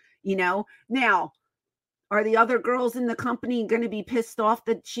sure. Now, are the other girls in the company going to be pissed off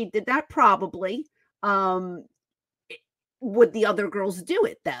that she did that? Probably. Would the other girls do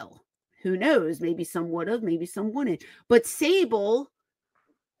it though? Who knows? Maybe some would have, maybe some wouldn't. But Sable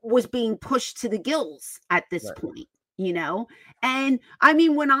was being pushed to the gills at this point. And I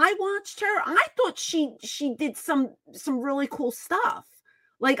mean, when I watched her, I thought she did some really cool stuff.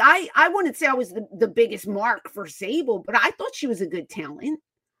 Like I wouldn't say I was the biggest mark for Sable, but I thought she was a good talent.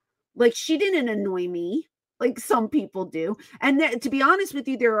 Like, she didn't annoy me like some people do. And to be honest with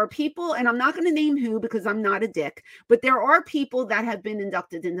you, there are people, and I'm not going to name who because I'm not a dick, but there are people that have been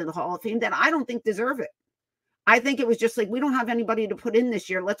inducted into the Hall of Fame that I don't think deserve it. I think it was just like, we don't have anybody to put in this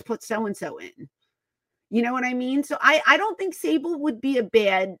year. Let's put so-and-so in. You know what I mean? So I don't think Sable would be a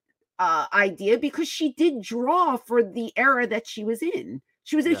bad idea because she did draw for the era that she was in.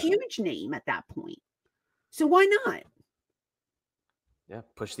 She was a huge name at that point. So why not? Yeah,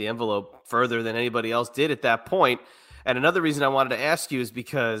 push the envelope further than anybody else did at that point. And another reason I wanted to ask you is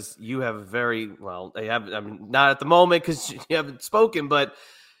because you have not at the moment because you haven't spoken, but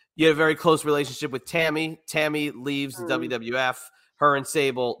you have a very close relationship with Tammy. Tammy leaves the WWF. Her and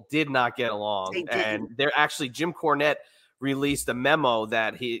Sable did not get along. And they're actually, Jim Cornette released a memo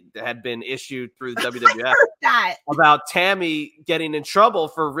that he had been issued through the WWF about Tammy getting in trouble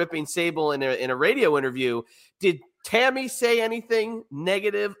for ripping Sable in a radio interview. Did Tammy say anything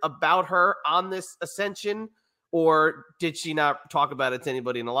negative about her on this ascension, or did she not talk about it to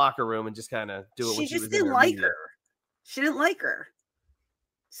anybody in the locker room and just kind of do it when she was in her media? She didn't like her.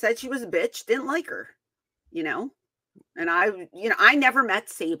 Said she was a bitch, didn't like her, And I never met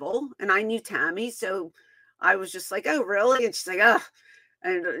Sable, and I knew Tammy, so I was just like, oh, really? And she's like, oh,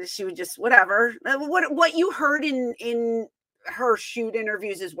 and she would just whatever. What you heard in her shoot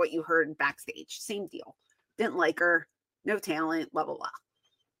interviews is what you heard backstage. Same deal. Didn't like her, no talent, blah blah blah.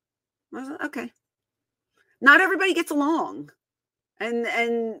 I was like, okay. Not everybody gets along, and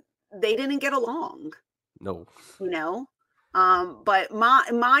they didn't get along. No, But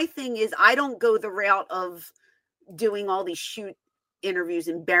my thing is, I don't go the route of doing all these shoot interviews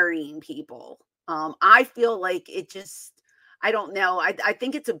and burying people. I feel like it just, I don't know. I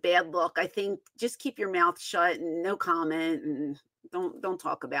think it's a bad look. I think just keep your mouth shut and no comment, and don't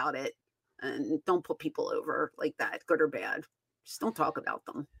talk about it, and don't put people over like that, good or bad. Just don't talk about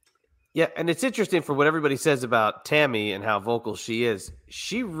them. Yeah, and it's interesting for what everybody says about Tammy and how vocal she is.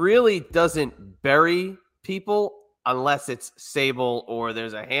 She really doesn't bury people unless it's Sable or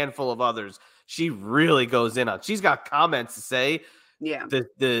there's a handful of others. She really goes in on. She's got comments to say. Yeah.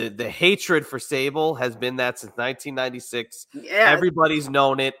 The hatred for Sable has been that since 1996. Yeah. Everybody's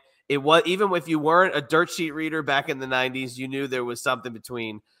known it. It was, even if you weren't a dirt sheet reader back in the 90s, you knew there was something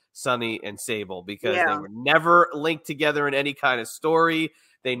between Sonny and Sable because they were never linked together in any kind of story.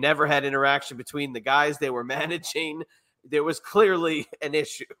 They never had interaction between the guys they were managing. There was clearly an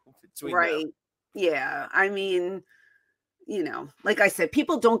issue between them. Yeah. I mean, like I said,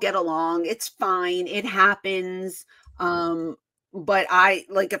 people don't get along. It's fine. It happens. But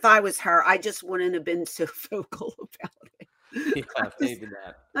if I was her, I just wouldn't have been so vocal about it. Yeah, maybe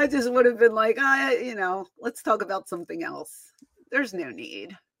that. I just would have been like, let's talk about something else. There's no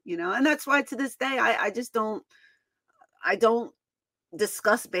need, and that's why to this day, I don't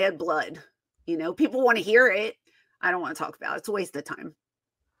discuss bad blood. People want to hear it. I don't want to talk about it. It's a waste of time.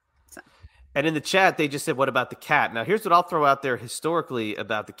 So. And in the chat, they just said, what about the cat? Now, here's what I'll throw out there historically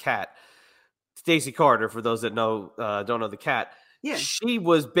about the cat. Stacey Carter, for those that don't know the cat, she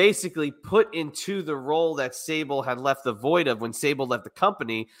was basically put into the role that Sable had left the void of when Sable left the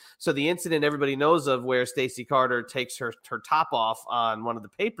company. So the incident everybody knows of where Stacey Carter takes her top off on one of the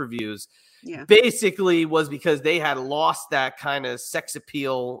pay-per-views basically was because they had lost that kind of sex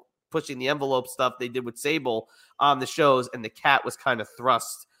appeal, pushing the envelope stuff they did with Sable on the shows, and the cat was kind of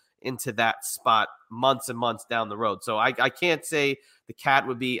thrust into that spot months and months down the road. So I can't say the cat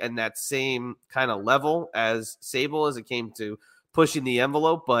would be in that same kind of level as Sable as it came to pushing the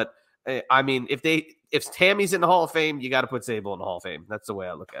envelope. But I mean, if Tammy's in the Hall of Fame, you got to put Sable in the Hall of Fame. That's the way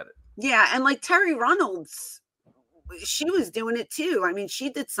I look at it. Yeah. And like Terry Reynolds, she was doing it too. I mean, she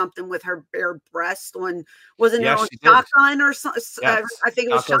did something with her bare breast on, wasn't it on Shotgun or something? Yes. I think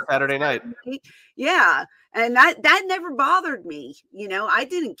it was Shotgun Saturday night. Yeah. And that never bothered me. I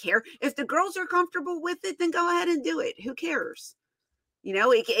didn't care. If the girls are comfortable with it, then go ahead and do it. Who cares?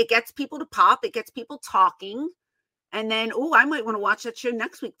 It gets people to pop. It gets people talking. And then, I might want to watch that show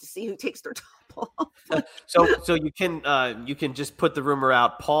next week to see who takes their top off. So you can just put the rumor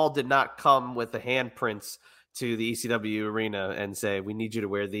out. Paul did not come with the handprints to the ECW arena and say, we need you to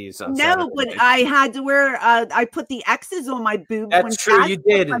wear these. On Saturday. But I had to wear, I put the X's on my boobs. That's true. You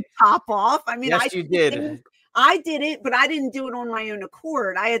did. My top off. I mean, yes, you did. I did it, but I didn't do it on my own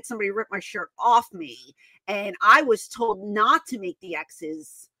accord. I had somebody rip my shirt off me, and I was told not to make the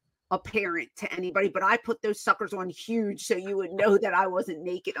X's apparent to anybody, but I put those suckers on huge so you would know that I wasn't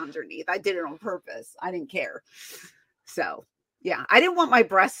naked underneath. I did it on purpose. I didn't care. So, yeah, I didn't want my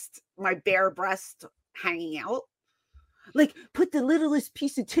bare breast hanging out. Like, put the littlest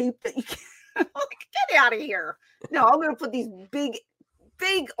piece of tape that you can. Get out of here. No, I'm going to put these big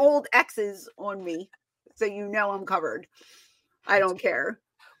old X's on me so I'm covered. I don't care.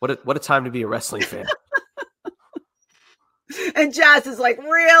 What a time to be a wrestling fan. And Jazz is like,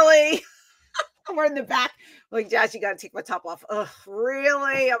 really? We're in the back. Like, Jazz, you got to take my top off. Oh,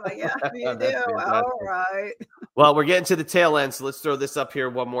 really? I'm like, yeah, you do. All right. Well, we're getting to the tail end, so let's throw this up here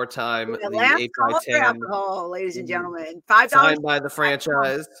one more time. The The last 8x10 alcohol, ladies and gentlemen. $5 signed by the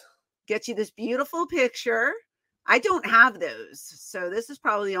franchise. Get you this beautiful picture. I don't have those, so this is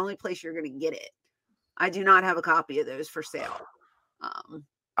probably the only place you're going to get it. I do not have a copy of those for sale.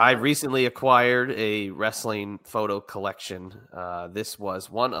 I recently acquired a wrestling photo collection. This was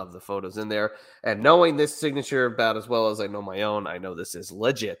one of the photos in there. And knowing this signature about as well as I know my own, I know this is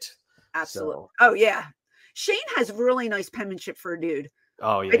legit. Absolutely. So. Oh, yeah. Shane has really nice penmanship for a dude.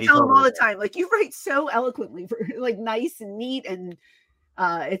 Oh, yeah. I tell him all the time, like, you write so eloquently, for like nice and neat. And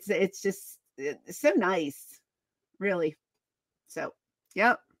it's just so nice, really. So,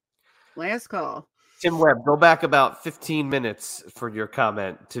 yep. Last call. Tim Webb, go back about 15 minutes for your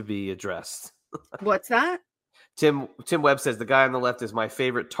comment to be addressed. What's that? Tim Webb says the guy on the left is my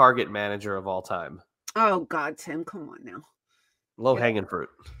favorite target manager of all time. Oh God, Tim, come on now. Low hanging fruit.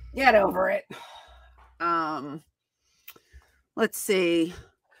 Get over it. Let's see.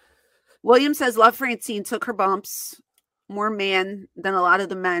 William says love Francine, took her bumps. More man than a lot of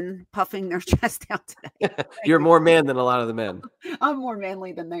the men puffing their chest out today. You're more man than a lot of the men. I'm more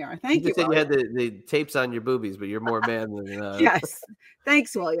manly than they are. Thank you. Said you had the tapes on your boobies, but you're more man than. Yes.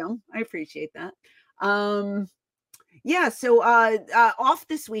 Thanks, William. I appreciate that. Yeah. So off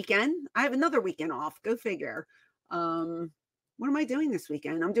this weekend. I have another weekend off. Go figure. What am I doing this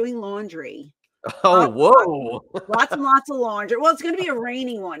weekend? I'm doing laundry. Oh, whoa. Lots and lots of laundry. Well, it's going to be a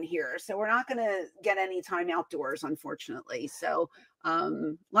rainy one here, so we're not going to get any time outdoors, unfortunately. So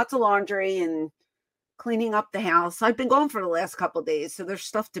lots of laundry and cleaning up the house. I've been going for the last couple of days, so there's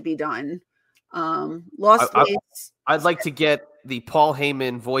stuff to be done. I'd like to get the Paul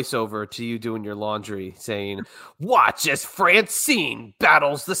Heyman voiceover to you doing your laundry saying, watch as Francine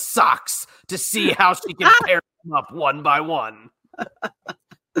battles the socks to see how she can pair them up one by one.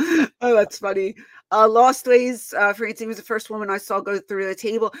 Oh, that's funny. Lost Ways. Francine was the first woman I saw go through the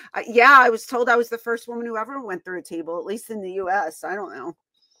table. Yeah, I was told I was the first woman who ever went through a table, at least in the U.S. I don't know.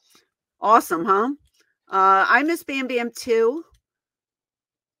 Awesome, huh? I miss Bam Bam too.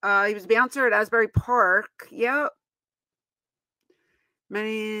 He was a bouncer at Asbury Park. Yep.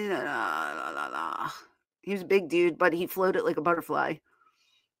 He was a big dude, but he floated like a butterfly.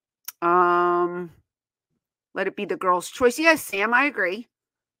 Let it be the girl's choice. Yes, Sam, I agree.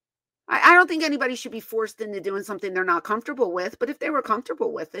 I don't think anybody should be forced into doing something they're not comfortable with, but if they were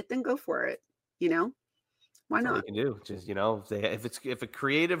comfortable with it, then go for it. Why not? That's all you can do. Just, if a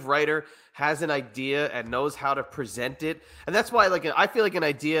creative writer has an idea and knows how to present it, and that's why, I feel like an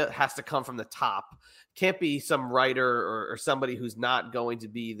idea has to come from the top. Can't be some writer or somebody who's not going to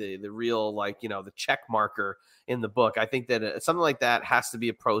be the real, the check marker in the book. I think that something like that has to be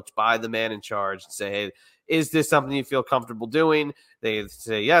approached by the man in charge and say, hey, is this something you feel comfortable doing? They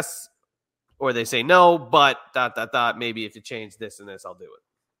say yes, or they say no, but ... maybe if you change this and this, I'll do it.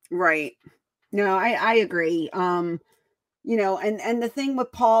 Right. No, I agree. And the thing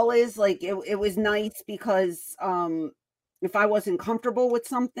with Paul is it was nice because if I wasn't comfortable with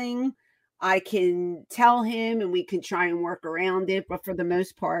something, I can tell him and we can try and work around it. But for the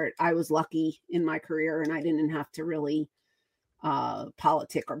most part, I was lucky in my career and I didn't have to really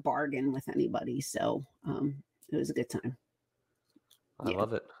politic or bargain with anybody. So it was a good time. I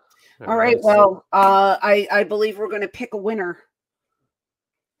love it. All right. Well, I believe we're going to pick a winner.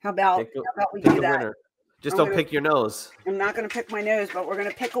 How about we do that? Winner. Just don't pick your nose. I'm not going to pick my nose, but we're going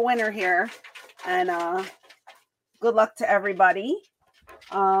to pick a winner here. And good luck to everybody.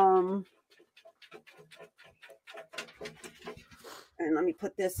 And let me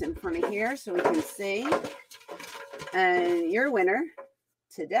put this in front of here so we can see. And your winner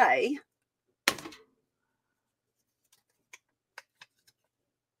today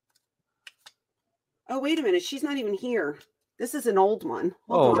oh, wait a minute. She's not even here. This is an old one.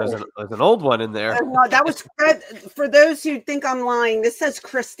 There's an old one in there. No, that was for those who think I'm lying. This says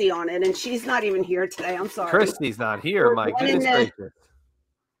Christy on it, and she's not even here today. I'm sorry. Christy's not here. My goodness gracious.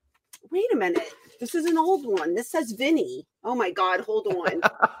 Wait a minute. This is an old one. This says Vinny. Oh my God. Hold on.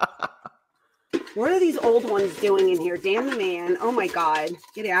 What are these old ones doing in here? Damn the man. Oh my God.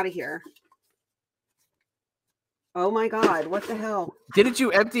 Get out of here. Oh my God, what the hell? Didn't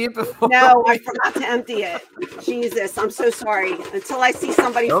you empty it before? No, I forgot to empty it. Jesus, I'm so sorry. Until I see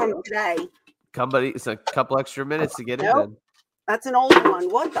somebody from today. It's a couple extra minutes to get it in. That's an old one.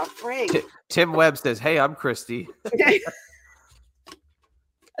 What the frig? Tim Webb says, hey, I'm Christy. That's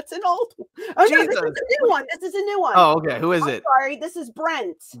an old one. Oh, Jesus. No, this is a new one. This is a new one. Oh, okay. Who is it? Sorry, this is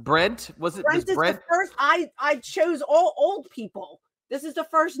Brent. Brent? Was it Brent? Brent? The first, I chose all old people. This is the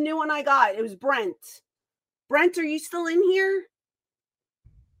first new one I got. It was Brent. Brent, are you still in here?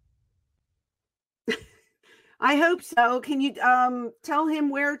 I hope so. Can you tell him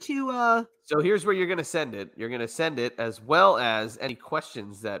where to So here's where you're going to send it. You're going to send it as well as any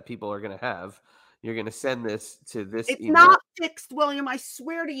questions that people are going to have. You're going to send this to this It's email. not fixed, William. I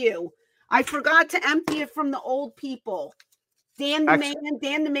swear to you. I forgot to empty it from the old people. Dan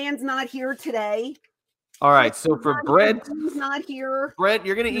the man's not here today. All right. So for Brent, he's not here. Brent,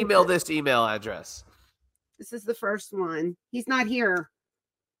 you're going to email this email address. This is the first one. He's not here.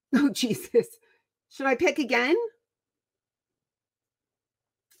 Oh, Jesus. Should I pick again?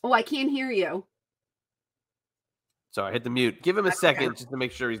 Oh, I can't hear you. Sorry, hit the mute. Give him a second just to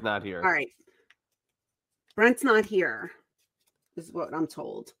make sure he's not here. All right. Brent's not here. This is what I'm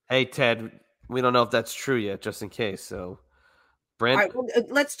told. Hey, Ted, we don't know if that's true yet, just in case. So, Brent. All right, well,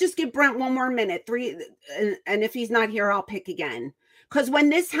 let's just give Brent one more minute. And if he's not here, I'll pick again. Because when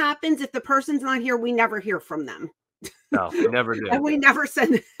this happens, if the person's not here, we never hear from them. No, we never do. And we never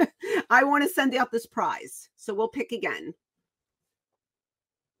send. I want to send out this prize. So we'll pick again.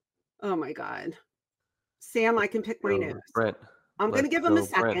 Oh, my God. Sam, I can pick my nose. Brent. I'm going to give him a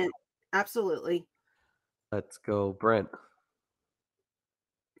second. Brent. Absolutely. Let's go, Brent.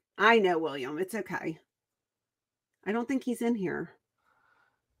 I know, William. It's okay. I don't think he's in here.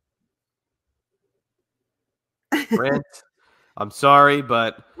 Brent, I'm sorry,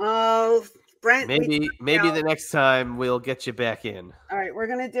 but Brent, maybe the next time we'll get you back in. All right, we're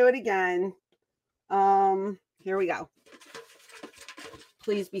gonna do it again. Here we go.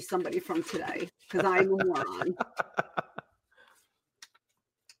 Please be somebody from today, because I'm a moron.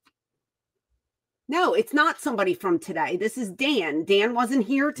 No, it's not somebody from today. This is Dan. Dan wasn't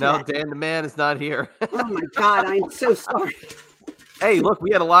here today. No, Dan the man is not here. Oh my God, I'm so sorry. Hey, look, we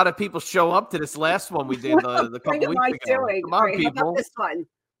had a lot of people show up to this last one we did the couple weeks ago. Come on, people. How about this one?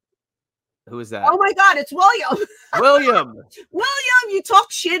 Who is that? Oh my God, it's William. William. William, you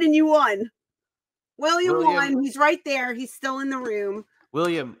talk shit and you won. William won. He's right there. He's still in the room.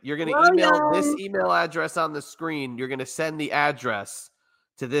 William, you're going to email this email address on the screen. You're going to send the address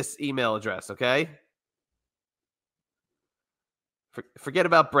to this email address, okay? Forget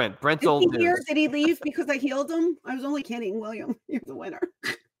about Brent. Brent's old news. Did he leave because I healed him? I was only kidding. William, you're the winner.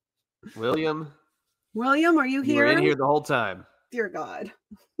 William, are you here? You were in here the whole time. Dear God.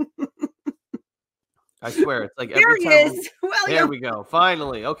 I swear, it's like there every he time. is. William. There we go.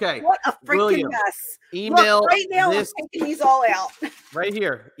 Finally. Okay. What a freaking William, mess. Email Look, right now this. I'm taking these all out. Right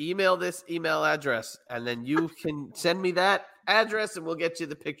here. Email this email address, and then you can send me that address, and we'll get you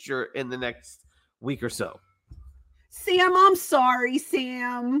the picture in the next week or so. Sam, I'm sorry,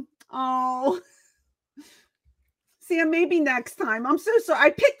 Sam. Oh, Sam, maybe next time. I'm so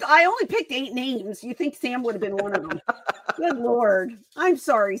sorry. I only picked 8 names. You think Sam would have been one of them? Good Lord. I'm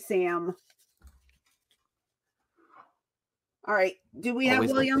sorry, Sam. All right. Do we have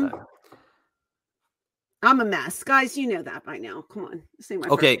William? I'm a mess, guys. You know that by now. Come on.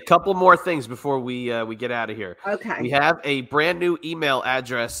 Okay, couple more things before we get out of here. Okay. We have a brand new email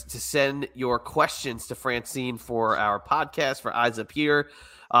address to send your questions to Francine for our podcast for Eyes Up Here.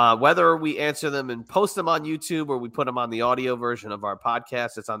 Whether we answer them and post them on YouTube or we put them on the audio version of our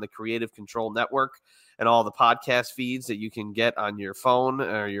podcast, it's on the Creative Control Network and all the podcast feeds that you can get on your phone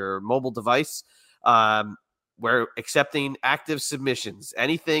or your mobile device. We're accepting active submissions.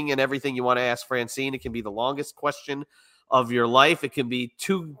 Anything and everything you want to ask Francine. It can be the longest question of your life. It can be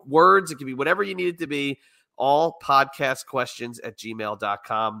 2 words. It can be whatever you need it to be. All podcast questions at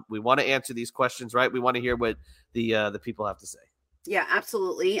gmail.com. We want to answer these questions, right? We want to hear what the people have to say. Yeah,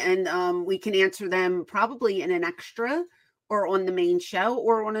 absolutely. And we can answer them probably in an extra or on the main show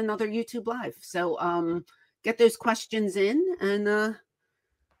or on another YouTube Live. So get those questions in and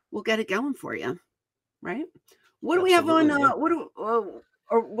we'll get it going for you. Right? What do we have on? What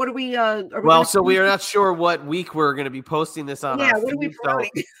do we? So we are not sure what week we're going to be posting this on. Yeah, what are we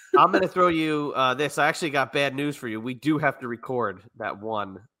promoting? So I'm going to throw you this. I actually got bad news for you. We do have to record that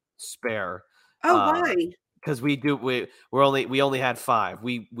one spare. Oh, why? Because we only had 5.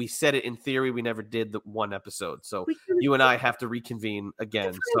 We said it in theory. We never did the one episode. So you and I have to reconvene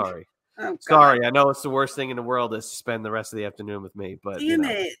again. Sorry. Oh, sorry. I know it's the worst thing in the world is to spend the rest of the afternoon with me, but damn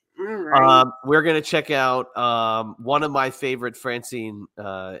it. All right. We're going to check out one of my favorite Francine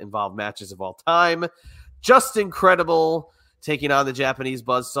involved matches of all time. Just incredible, taking on the Japanese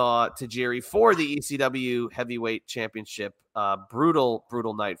buzzsaw Tajiri for the ECW Heavyweight Championship.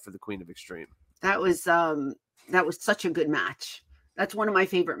 Brutal night for the Queen of Extreme. That was such a good match. That's one of my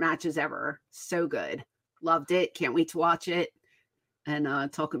favorite matches ever. So good. Loved it. Can't wait to watch it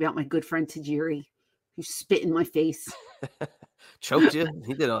and talk about my good friend Tajiri, who spit in my face. Choked you?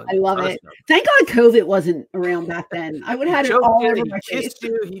 He did. I love it. Thank God COVID wasn't around back then. I would have had it all over my face. Kissed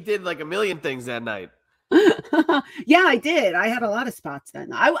you. He did like a million things that night. Yeah, I did. I had a lot of spots then.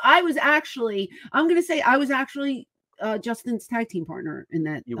 I was actually, I'm going to say I was actually Justin's tag team partner in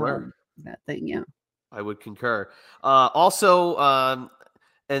that. You were. That thing. Yeah. I would concur. Also,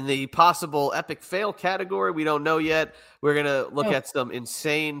 in the possible epic fail category, we don't know yet. We're going to look at some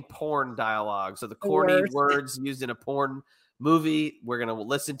insane porn dialogue. So the corny words used in a porn movie, we're going to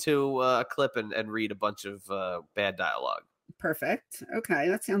listen to a clip and read a bunch of bad dialogue. Perfect. Okay,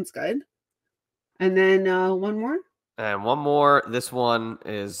 that sounds good. And then one more? And one more. This one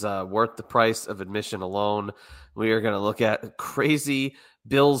is worth the price of admission alone. We are going to look at crazy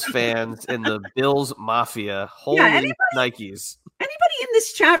Bills fans in the Bills Mafia. Holy Nikes. Anybody in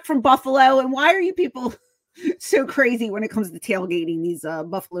this chat from Buffalo? And why are you people so crazy when it comes to tailgating these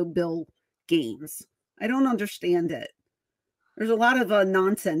Buffalo Bill games? I don't understand it. There's a lot of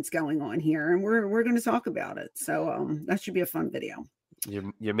nonsense going on here, and we're going to talk about it. So that should be a fun video.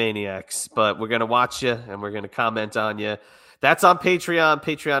 You're maniacs, but we're going to watch you and we're going to comment on you. That's on Patreon,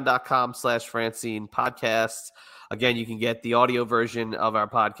 patreon.com/Francine Podcasts. Again, you can get the audio version of our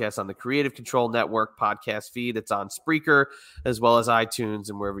podcast on the Creative Control Network podcast feed. It's on Spreaker as well as iTunes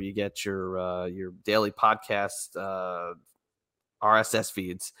and wherever you get your daily podcast RSS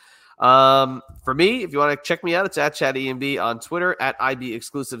feeds. For me, if you want to check me out, it's at ChatEMB on Twitter, at IB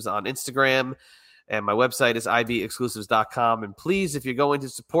Exclusives on Instagram, and my website is ibexclusives.com. And please, if you're going to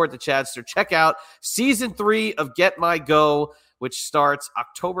support the Chadster, check out Season 3 of Get My Go, which starts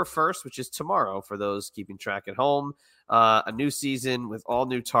October 1st, which is tomorrow for those keeping track at home. A new season with all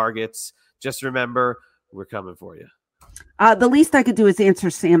new targets. Just remember, we're coming for you. The least I could do is answer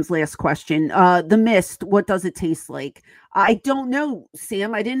Sam's last question. The mist, what does it taste like? I don't know,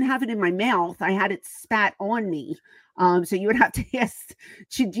 Sam. I didn't have it in my mouth. I had it spat on me. So you would have to ask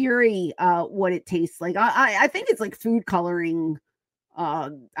Chidiri what it tastes like. I think it's like food coloring.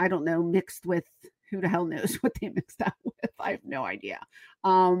 I don't know, mixed with who the hell knows what they mixed that with. I have no idea.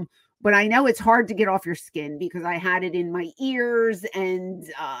 But I know it's hard to get off your skin because I had it in my ears and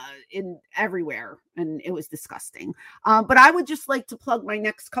in everywhere, and it was disgusting. But I would just like to plug my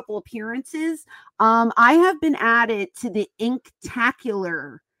next couple appearances. I have been added to the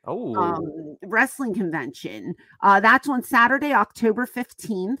Inktacular wrestling convention. That's on Saturday, October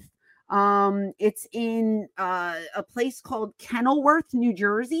 15th. It's in a place called Kenilworth, New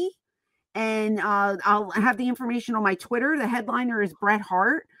Jersey. And I'll have the information on my Twitter. The headliner is Bret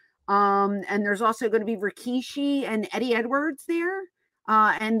Hart. And there's also going to be Rikishi and Eddie Edwards there,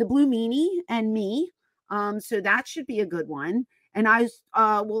 and the Blue Meanie and me. So that should be a good one. And I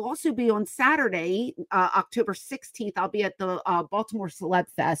will also be on Saturday, October 16th. I'll be at the Baltimore Celeb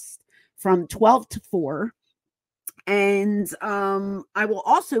Fest from 12 to 4. And I will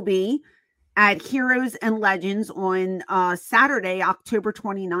also be at Heroes and Legends on Saturday, October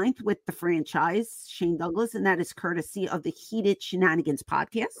 29th with the franchise, Shane Douglas, and that is courtesy of the Heated Shenanigans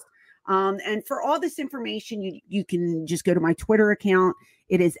podcast. And for all this information, you can just go to my Twitter account.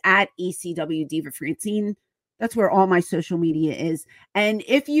 It is at ECW Diva Francine. That's where all my social media is. And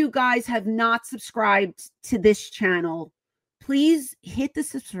if you guys have not subscribed to this channel, please hit the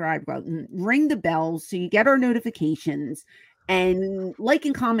subscribe button, ring the bell so you get our notifications, and like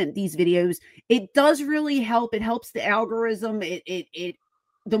and comment these videos. It does really help. It helps the algorithm.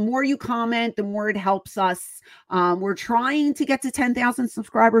 The more you comment, the more it helps us. We're trying to get to 10,000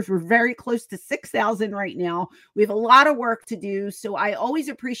 subscribers. We're very close to 6,000 right now. We have a lot of work to do. So I always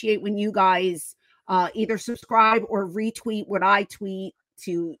appreciate when you guys either subscribe or retweet what I tweet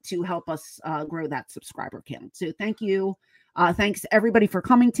to help us grow that subscriber count. So thank you. Thanks everybody for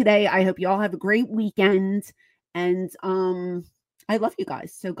coming today. I hope you all have a great weekend. And I love you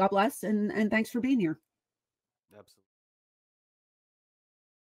guys. So God bless and thanks for being here. Absolutely.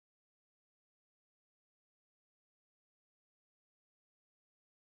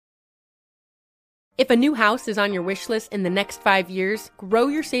 If a new house is on your wish list in the next 5 years, grow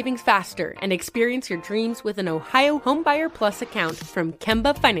your savings faster and experience your dreams with an Ohio Homebuyer Plus account from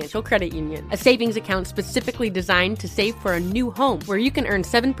Kemba Financial Credit Union. A savings account specifically designed to save for a new home, where you can earn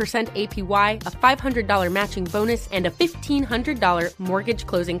 7% APY, a $500 matching bonus, and a $1,500 mortgage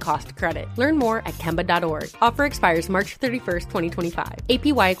closing cost credit. Learn more at Kemba.org. Offer expires March 31st, 2025.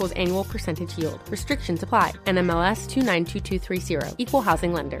 APY equals annual percentage yield. Restrictions apply. NMLS 292230. Equal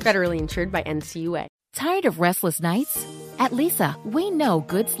housing lender. Federally insured by NCUA. Tired of restless nights? At Lisa, we know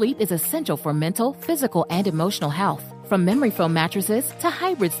good sleep is essential for mental, physical, and emotional health. From memory foam mattresses to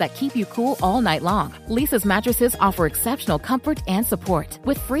hybrids that keep you cool all night long, Lisa's mattresses offer exceptional comfort and support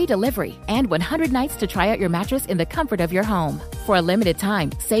with free delivery and 100 nights to try out your mattress in the comfort of your home. For a limited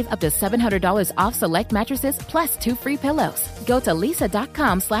time, save up to $700 off select mattresses plus 2 free pillows. Go to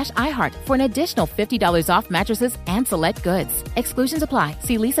lisa.com/iHeart for an additional $50 off mattresses and select goods. Exclusions apply.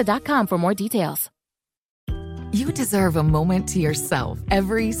 See lisa.com for more details. You deserve a moment to yourself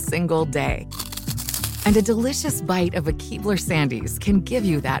every single day. And a delicious bite of a Keebler Sandies can give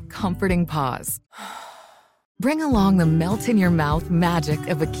you that comforting pause. Bring along the melt-in-your-mouth magic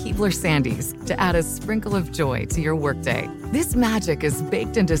of a Keebler Sandies to add a sprinkle of joy to your workday. This magic is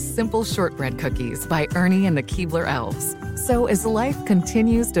baked into simple shortbread cookies by Ernie and the Keebler Elves. So as life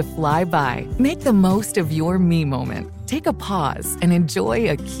continues to fly by, make the most of your me moment. Take a pause and enjoy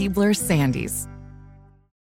a Keebler Sandies.